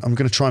ambient. I'm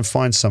going to try and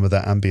find some of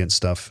that ambient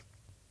stuff.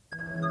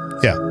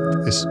 Yeah,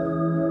 this.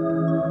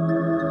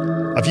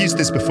 I've used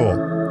this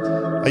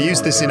before. I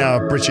used this in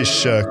our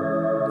British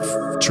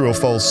true or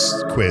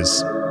false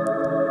quiz.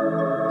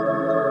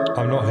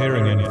 I'm not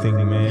hearing anything,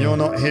 man. You're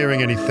not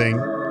hearing anything.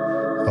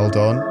 Hold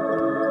on.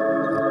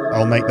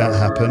 I'll make that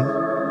happen.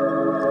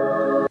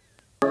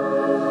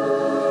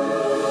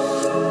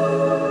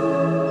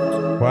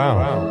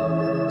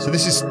 Wow. So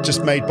this is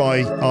just made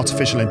by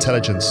artificial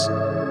intelligence.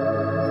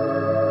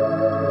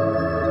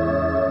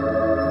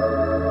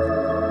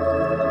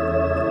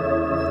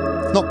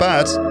 Not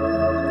bad.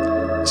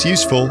 It's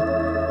useful.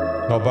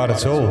 Not bad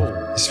at all.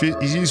 It's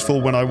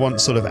useful when I want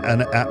sort of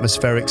an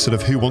atmospheric sort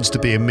of Who Wants to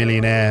Be a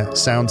Millionaire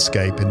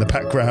soundscape in the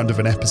background of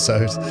an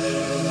episode.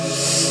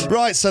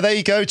 Right, so there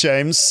you go,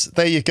 James.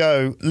 There you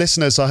go.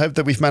 Listeners, I hope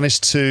that we've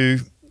managed to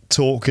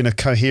talk in a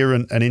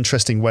coherent and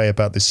interesting way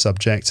about this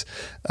subject.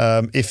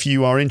 If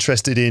you are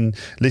interested in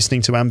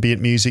listening to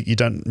ambient music, you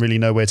don't really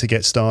know where to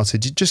get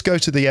started, you just go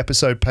to the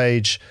episode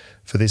page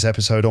for this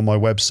episode on my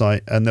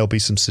website and there'll be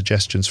some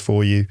suggestions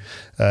for you,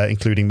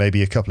 including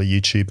maybe a couple of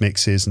YouTube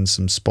mixes and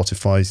some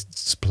Spotify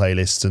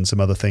playlists and some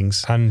other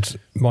things. And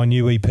my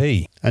new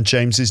EP. And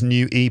James's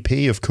new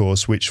EP, of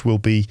course, which will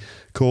be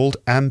called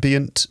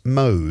Ambient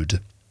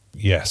Mode.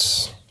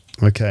 Yes.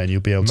 Okay, and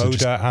you'll be able to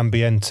Moda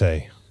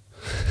Ambiente.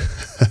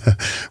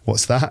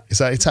 What's that? Is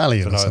that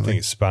Italian or something? I think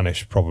it's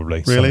Spanish,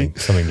 probably. Really?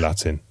 Something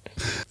Latin.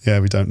 Yeah,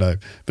 we don't know.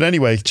 But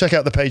anyway, check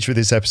out the page for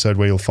this episode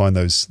where you'll find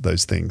those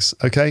things.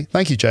 Okay,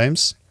 thank you,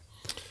 James.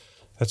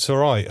 That's all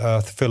right.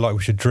 I feel like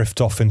we should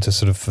drift off into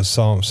sort of a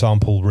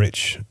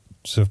sample-rich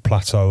sort of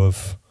plateau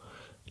of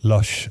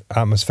lush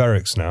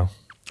atmospherics now.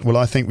 Well,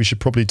 I think we should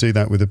probably do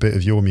that with a bit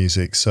of your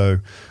music. So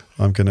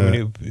I'm going to... I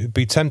mean, it'd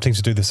be tempting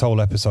to do this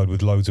whole episode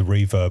with loads of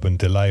reverb and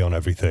delay on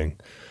everything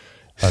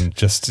and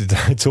just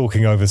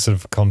talking over sort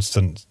of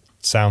constant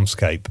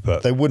soundscape,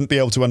 but they wouldn't be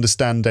able to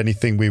understand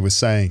anything we were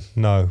saying.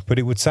 No, but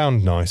it would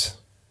sound nice.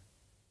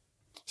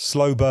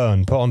 Slow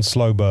burn. Put on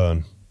slow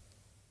burn.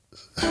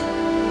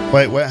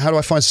 Wait, how do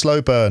I find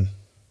slow burn?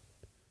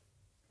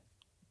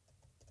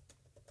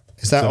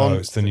 Is that on? No,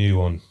 it's the new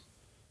one.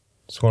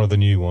 It's one of the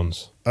new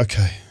ones.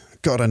 Okay.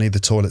 God, I need the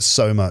toilet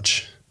so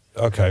much.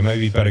 Okay,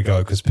 maybe you better go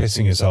because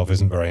pissing yourself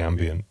isn't very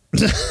ambient.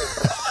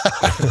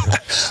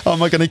 Oh,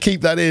 am I going to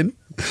keep that in?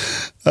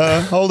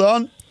 Hold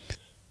on.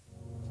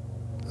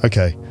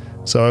 Okay,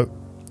 so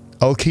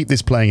I'll keep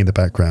this playing in the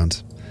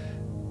background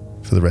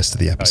for the rest of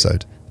the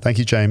episode. Thank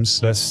you,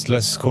 James.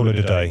 Let's call it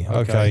a day.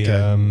 Okay.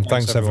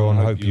 Thanks everyone.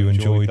 I hope you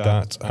enjoyed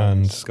that,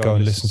 and go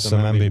and listen to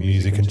some ambient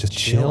music and just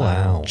chill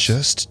out.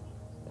 Just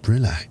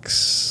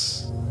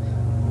relax.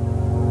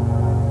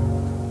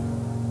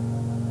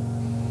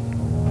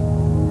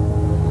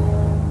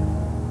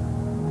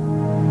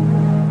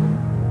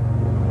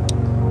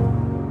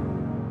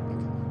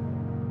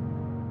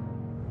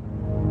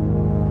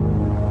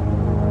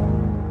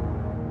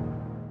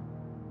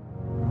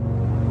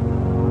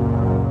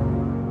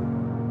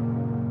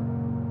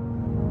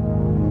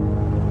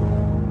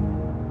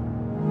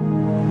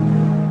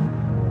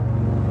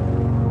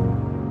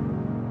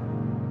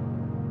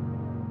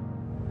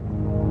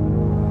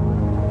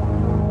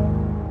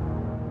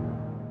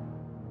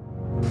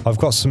 I've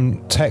got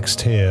some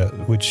text here,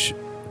 which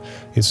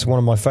is one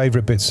of my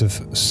favourite bits of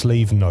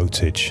sleeve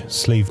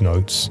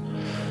notes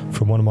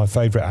from one of my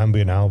favourite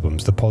ambient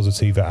albums, the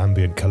Positiva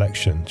Ambient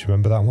Collection. Do you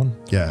remember that one?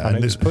 Yeah. And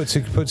it was put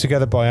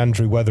together by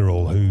Andrew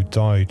Weatherall, who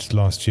died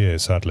last year,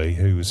 sadly,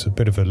 who was a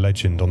bit of a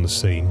legend on the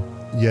scene.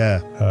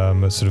 Yeah.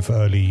 A sort of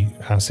early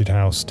acid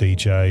house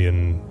DJ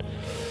and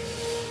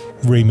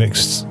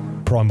remixed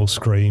Primal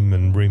Scream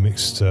and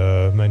remixed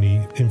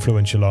many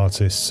influential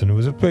artists, and it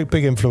was a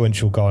big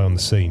influential guy on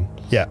the scene.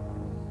 Yeah.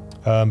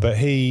 But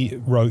he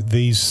wrote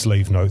these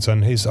sleeve notes,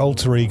 and his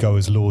alter ego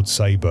is Lord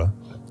Sabre.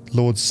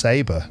 Lord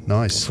Sabre,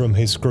 nice. From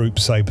his group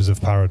Sabres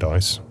of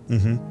Paradise.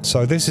 Mm-hmm.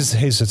 So this is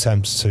his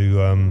attempts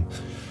to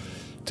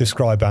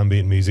describe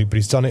ambient music, but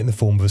he's done it in the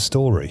form of a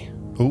story.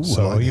 Ooh,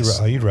 so are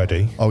you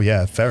ready? Oh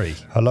yeah, very.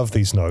 I love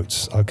these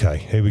notes. Okay,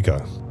 here we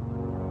go.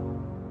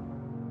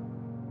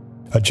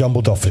 A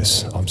jumbled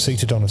office. I'm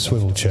seated on a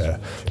swivel chair.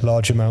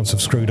 Large amounts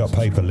of screwed up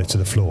paper litter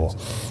the floor.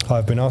 I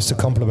have been asked to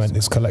complement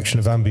this collection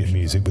of ambient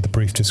music with a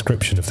brief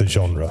description of the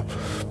genre.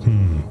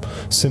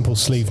 Simple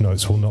sleeve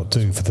notes will not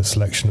do for the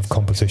selection of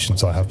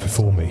compositions I have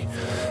before me.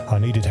 I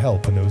needed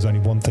help, and there was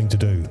only one thing to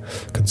do.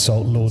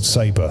 Consult Lord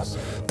Sabre,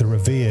 the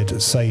revered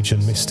sage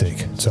and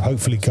mystic, to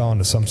hopefully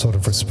garner some sort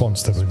of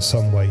response that would in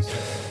some way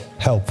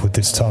help with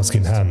this task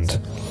in hand.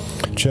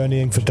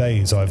 Journeying for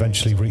days, I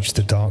eventually reached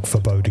the dark,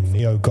 foreboding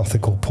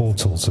neo-Gothical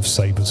portals of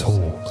Sabre's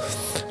Hall.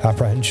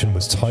 Apprehension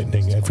was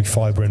tightening every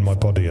fibre in my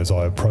body as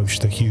I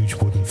approached the huge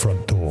wooden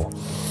front door.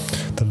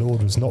 The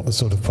Lord was not the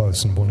sort of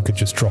person one could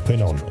just drop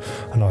in on,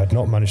 and I had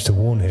not managed to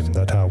warn him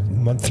that our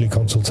monthly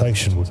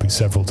consultation would be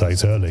several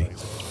days early.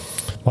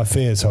 My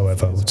fears,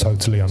 however, were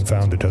totally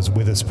unfounded as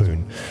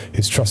Witherspoon,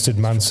 his trusted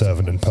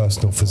manservant and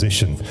personal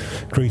physician,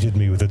 greeted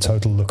me with a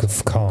total look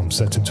of calm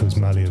set into his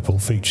malleable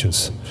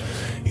features.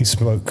 He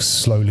spoke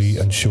slowly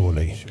and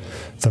surely.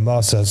 "The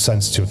Master has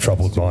sensed your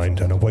troubled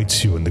mind and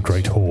awaits you in the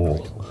great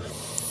hall."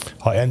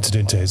 I entered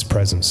into his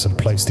presence and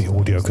placed the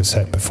audio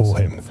cassette before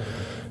him.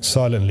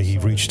 Silently he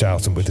reached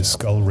out and with his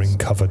skull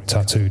ring-covered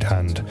tattooed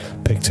hand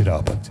picked it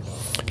up.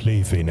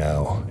 "Leave me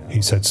now,"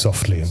 he said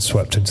softly, and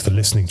swept into the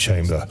listening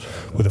chamber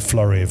with a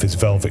flurry of his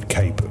velvet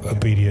cape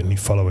obediently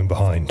following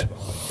behind.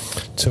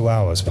 2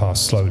 hours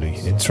passed slowly,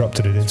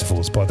 interrupted at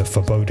intervals by the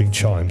foreboding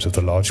chimes of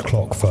the large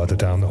clock further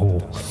down the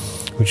hall,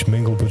 which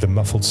mingled with the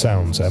muffled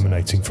sounds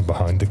emanating from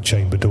behind the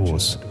chamber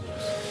doors.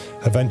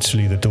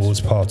 Eventually the doors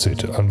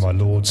parted, and my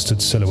lord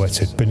stood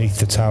silhouetted beneath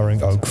the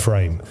towering oak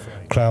frame,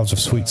 clouds of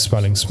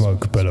sweet-smelling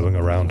smoke billowing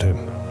around him.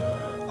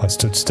 I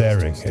stood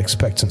staring,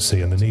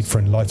 expectancy and the need for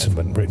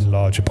enlightenment written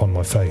large upon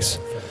my face.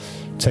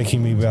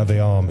 Taking me by the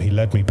arm, he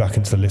led me back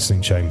into the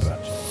listening chamber.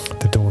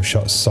 The door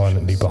shut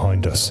silently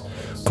behind us,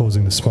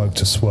 causing the smoke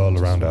to swirl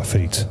around our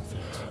feet.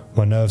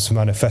 My nerves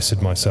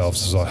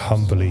themselves as I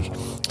humbly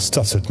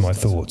stuttered my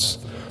thoughts.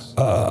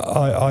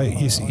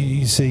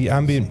 You see,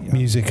 ambient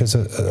music as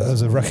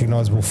a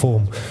recognisable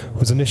form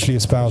was initially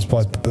espoused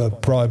by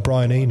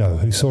Brian Eno,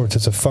 who saw it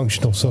as a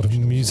functional sort of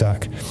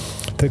music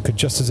that could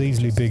just as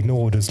easily be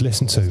ignored as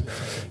listened to.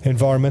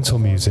 Environmental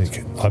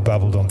music, I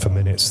babbled on for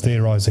minutes,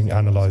 theorising,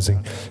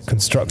 analysing,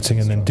 constructing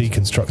and then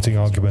deconstructing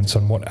arguments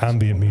on what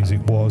ambient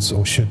music was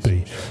or should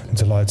be,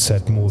 until I had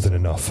said more than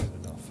enough.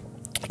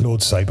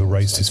 Lord Sabre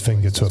raised his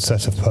finger to a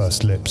set of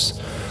pursed lips,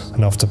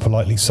 and after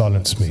politely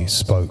silencing me,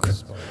 spoke.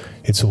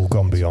 "It's all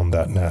gone beyond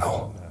that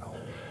now."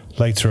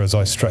 Later, as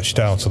I stretched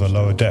out on the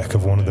lower deck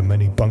of one of the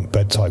many bunk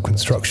bed-type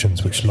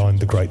constructions which lined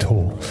the great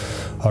hall,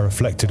 I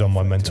reflected on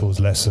my mentor's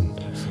lesson.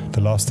 The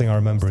last thing I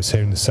remember is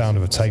hearing the sound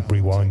of a tape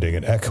rewinding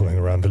and echoing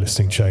around the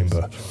listening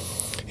chamber,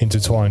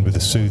 intertwined with the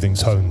soothing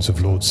tones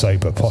of Lord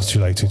Sabre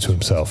postulating to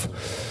himself.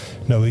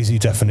 No easy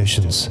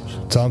definitions,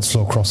 dance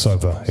floor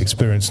crossover,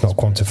 experience not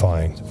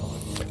quantifying.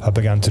 I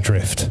began to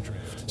drift.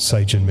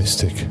 Sage and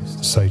mystic,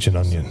 sage and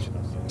onion.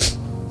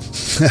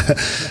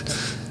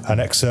 An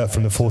excerpt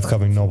from the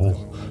forthcoming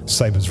novel,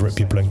 Sabre's Rip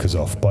Your Blinkers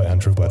Off by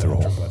Andrew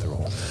Weatherall.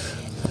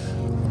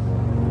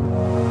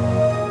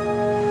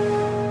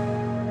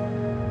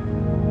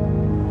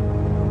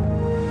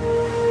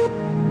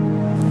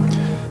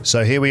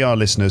 So here we are,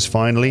 listeners,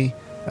 finally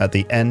at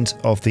the end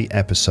of the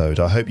episode.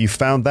 I hope you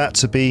found that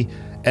to be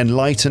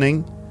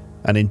enlightening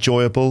and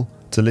enjoyable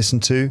to listen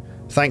to.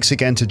 Thanks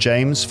again to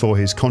James for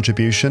his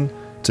contribution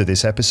to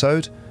this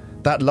episode.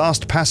 That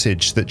last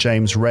passage that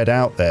James read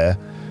out there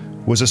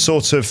was a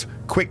sort of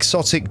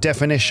quixotic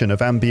definition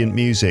of ambient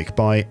music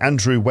by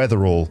Andrew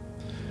Weatherall,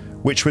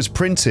 which was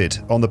printed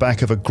on the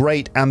back of a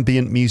great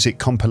ambient music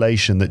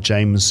compilation that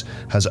James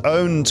has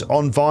owned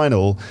on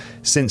vinyl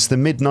since the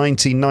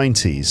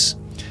mid-1990s.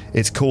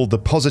 It's called the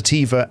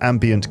Positiva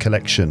Ambient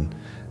Collection,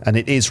 and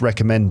it is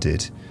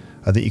recommended.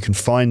 I think you can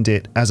find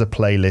it as a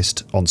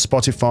playlist on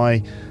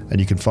Spotify, and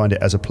you can find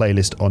it as a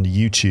playlist on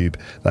YouTube.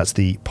 That's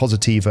the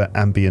Positiva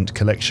Ambient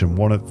Collection,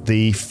 one of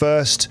the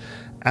first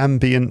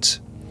ambient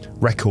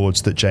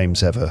records that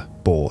James ever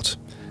bought.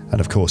 And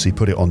of course he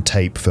put it on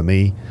tape for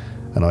me,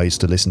 and I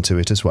used to listen to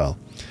it as well.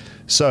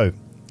 So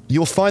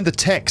you'll find the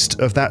text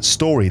of that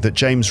story that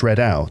James read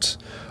out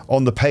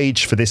on the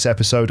page for this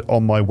episode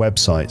on my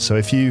website. So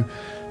if you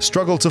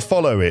struggle to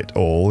follow it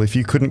all, if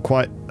you couldn't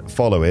quite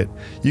follow it,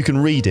 you can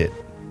read it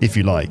if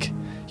you like.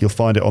 You'll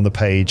find it on the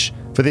page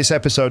for this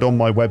episode on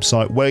my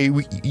website, where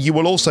you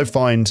will also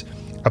find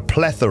a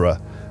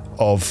plethora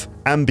of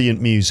ambient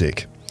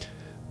music.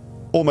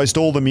 Almost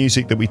all the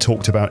music that we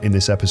talked about in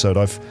this episode,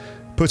 I've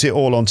put it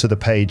all onto the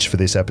page for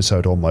this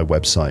episode on my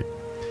website,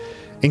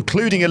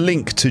 including a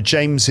link to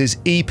James's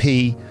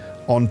EP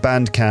on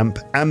Bandcamp,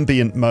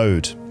 Ambient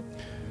Mode.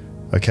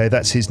 Okay,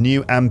 that's his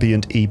new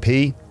ambient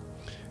EP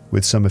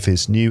with some of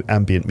his new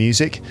ambient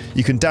music.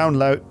 You can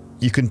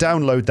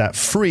download that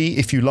free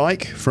if you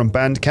like from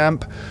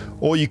Bandcamp,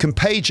 or you can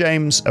pay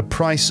James a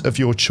price of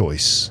your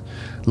choice.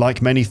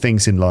 Like many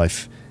things in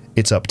life,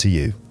 it's up to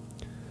you.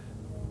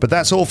 But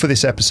that's all for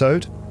this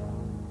episode.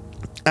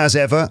 As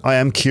ever, I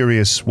am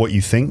curious what you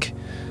think.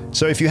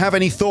 So if you have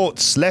any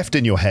thoughts left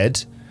in your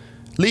head,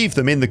 leave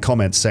them in the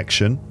comments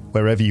section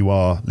wherever you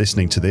are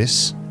listening to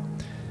this.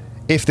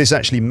 If this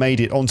actually made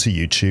it onto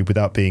YouTube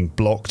without being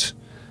blocked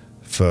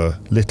for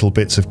little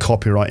bits of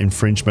copyright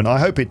infringement, I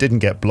hope it didn't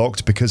get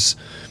blocked, because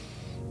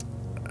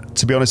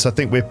to be honest, I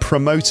think we're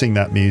promoting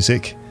that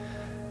music,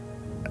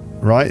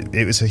 right?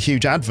 It was a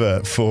huge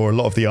advert for a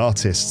lot of the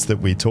artists that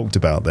we talked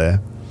about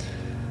there.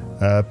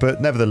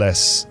 But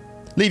nevertheless,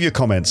 leave your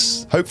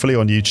comments, hopefully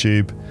on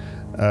YouTube,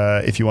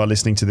 if you are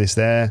listening to this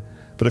there.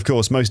 But of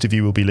course, most of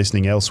you will be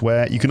listening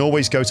elsewhere. You can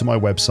always go to my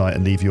website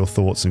and leave your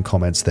thoughts and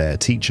comments there,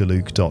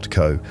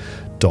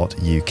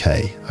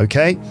 teacherluke.co.uk.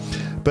 Okay?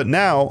 But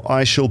now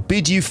I shall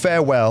bid you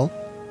farewell.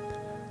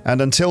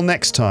 And until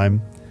next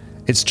time,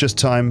 it's just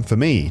time for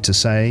me to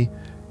say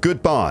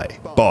goodbye.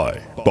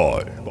 Bye, bye,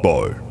 bye,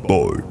 bye,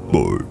 bye,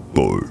 bye,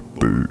 bye.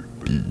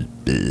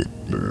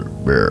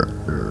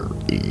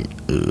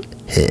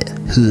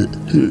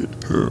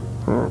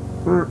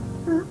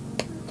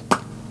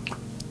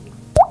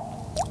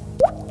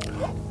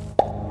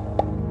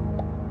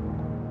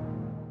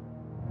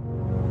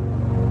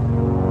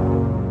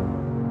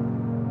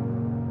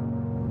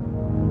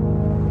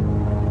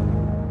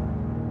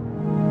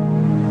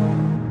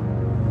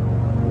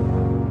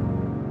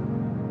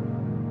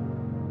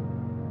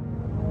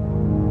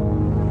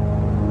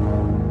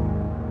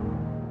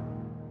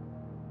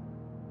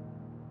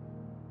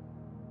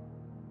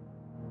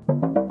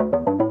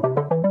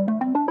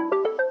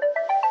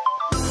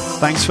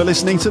 Thanks for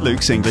listening to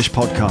Luke's English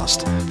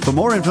podcast. For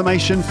more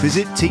information,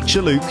 visit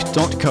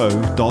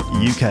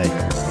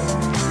teacherluke.co.uk.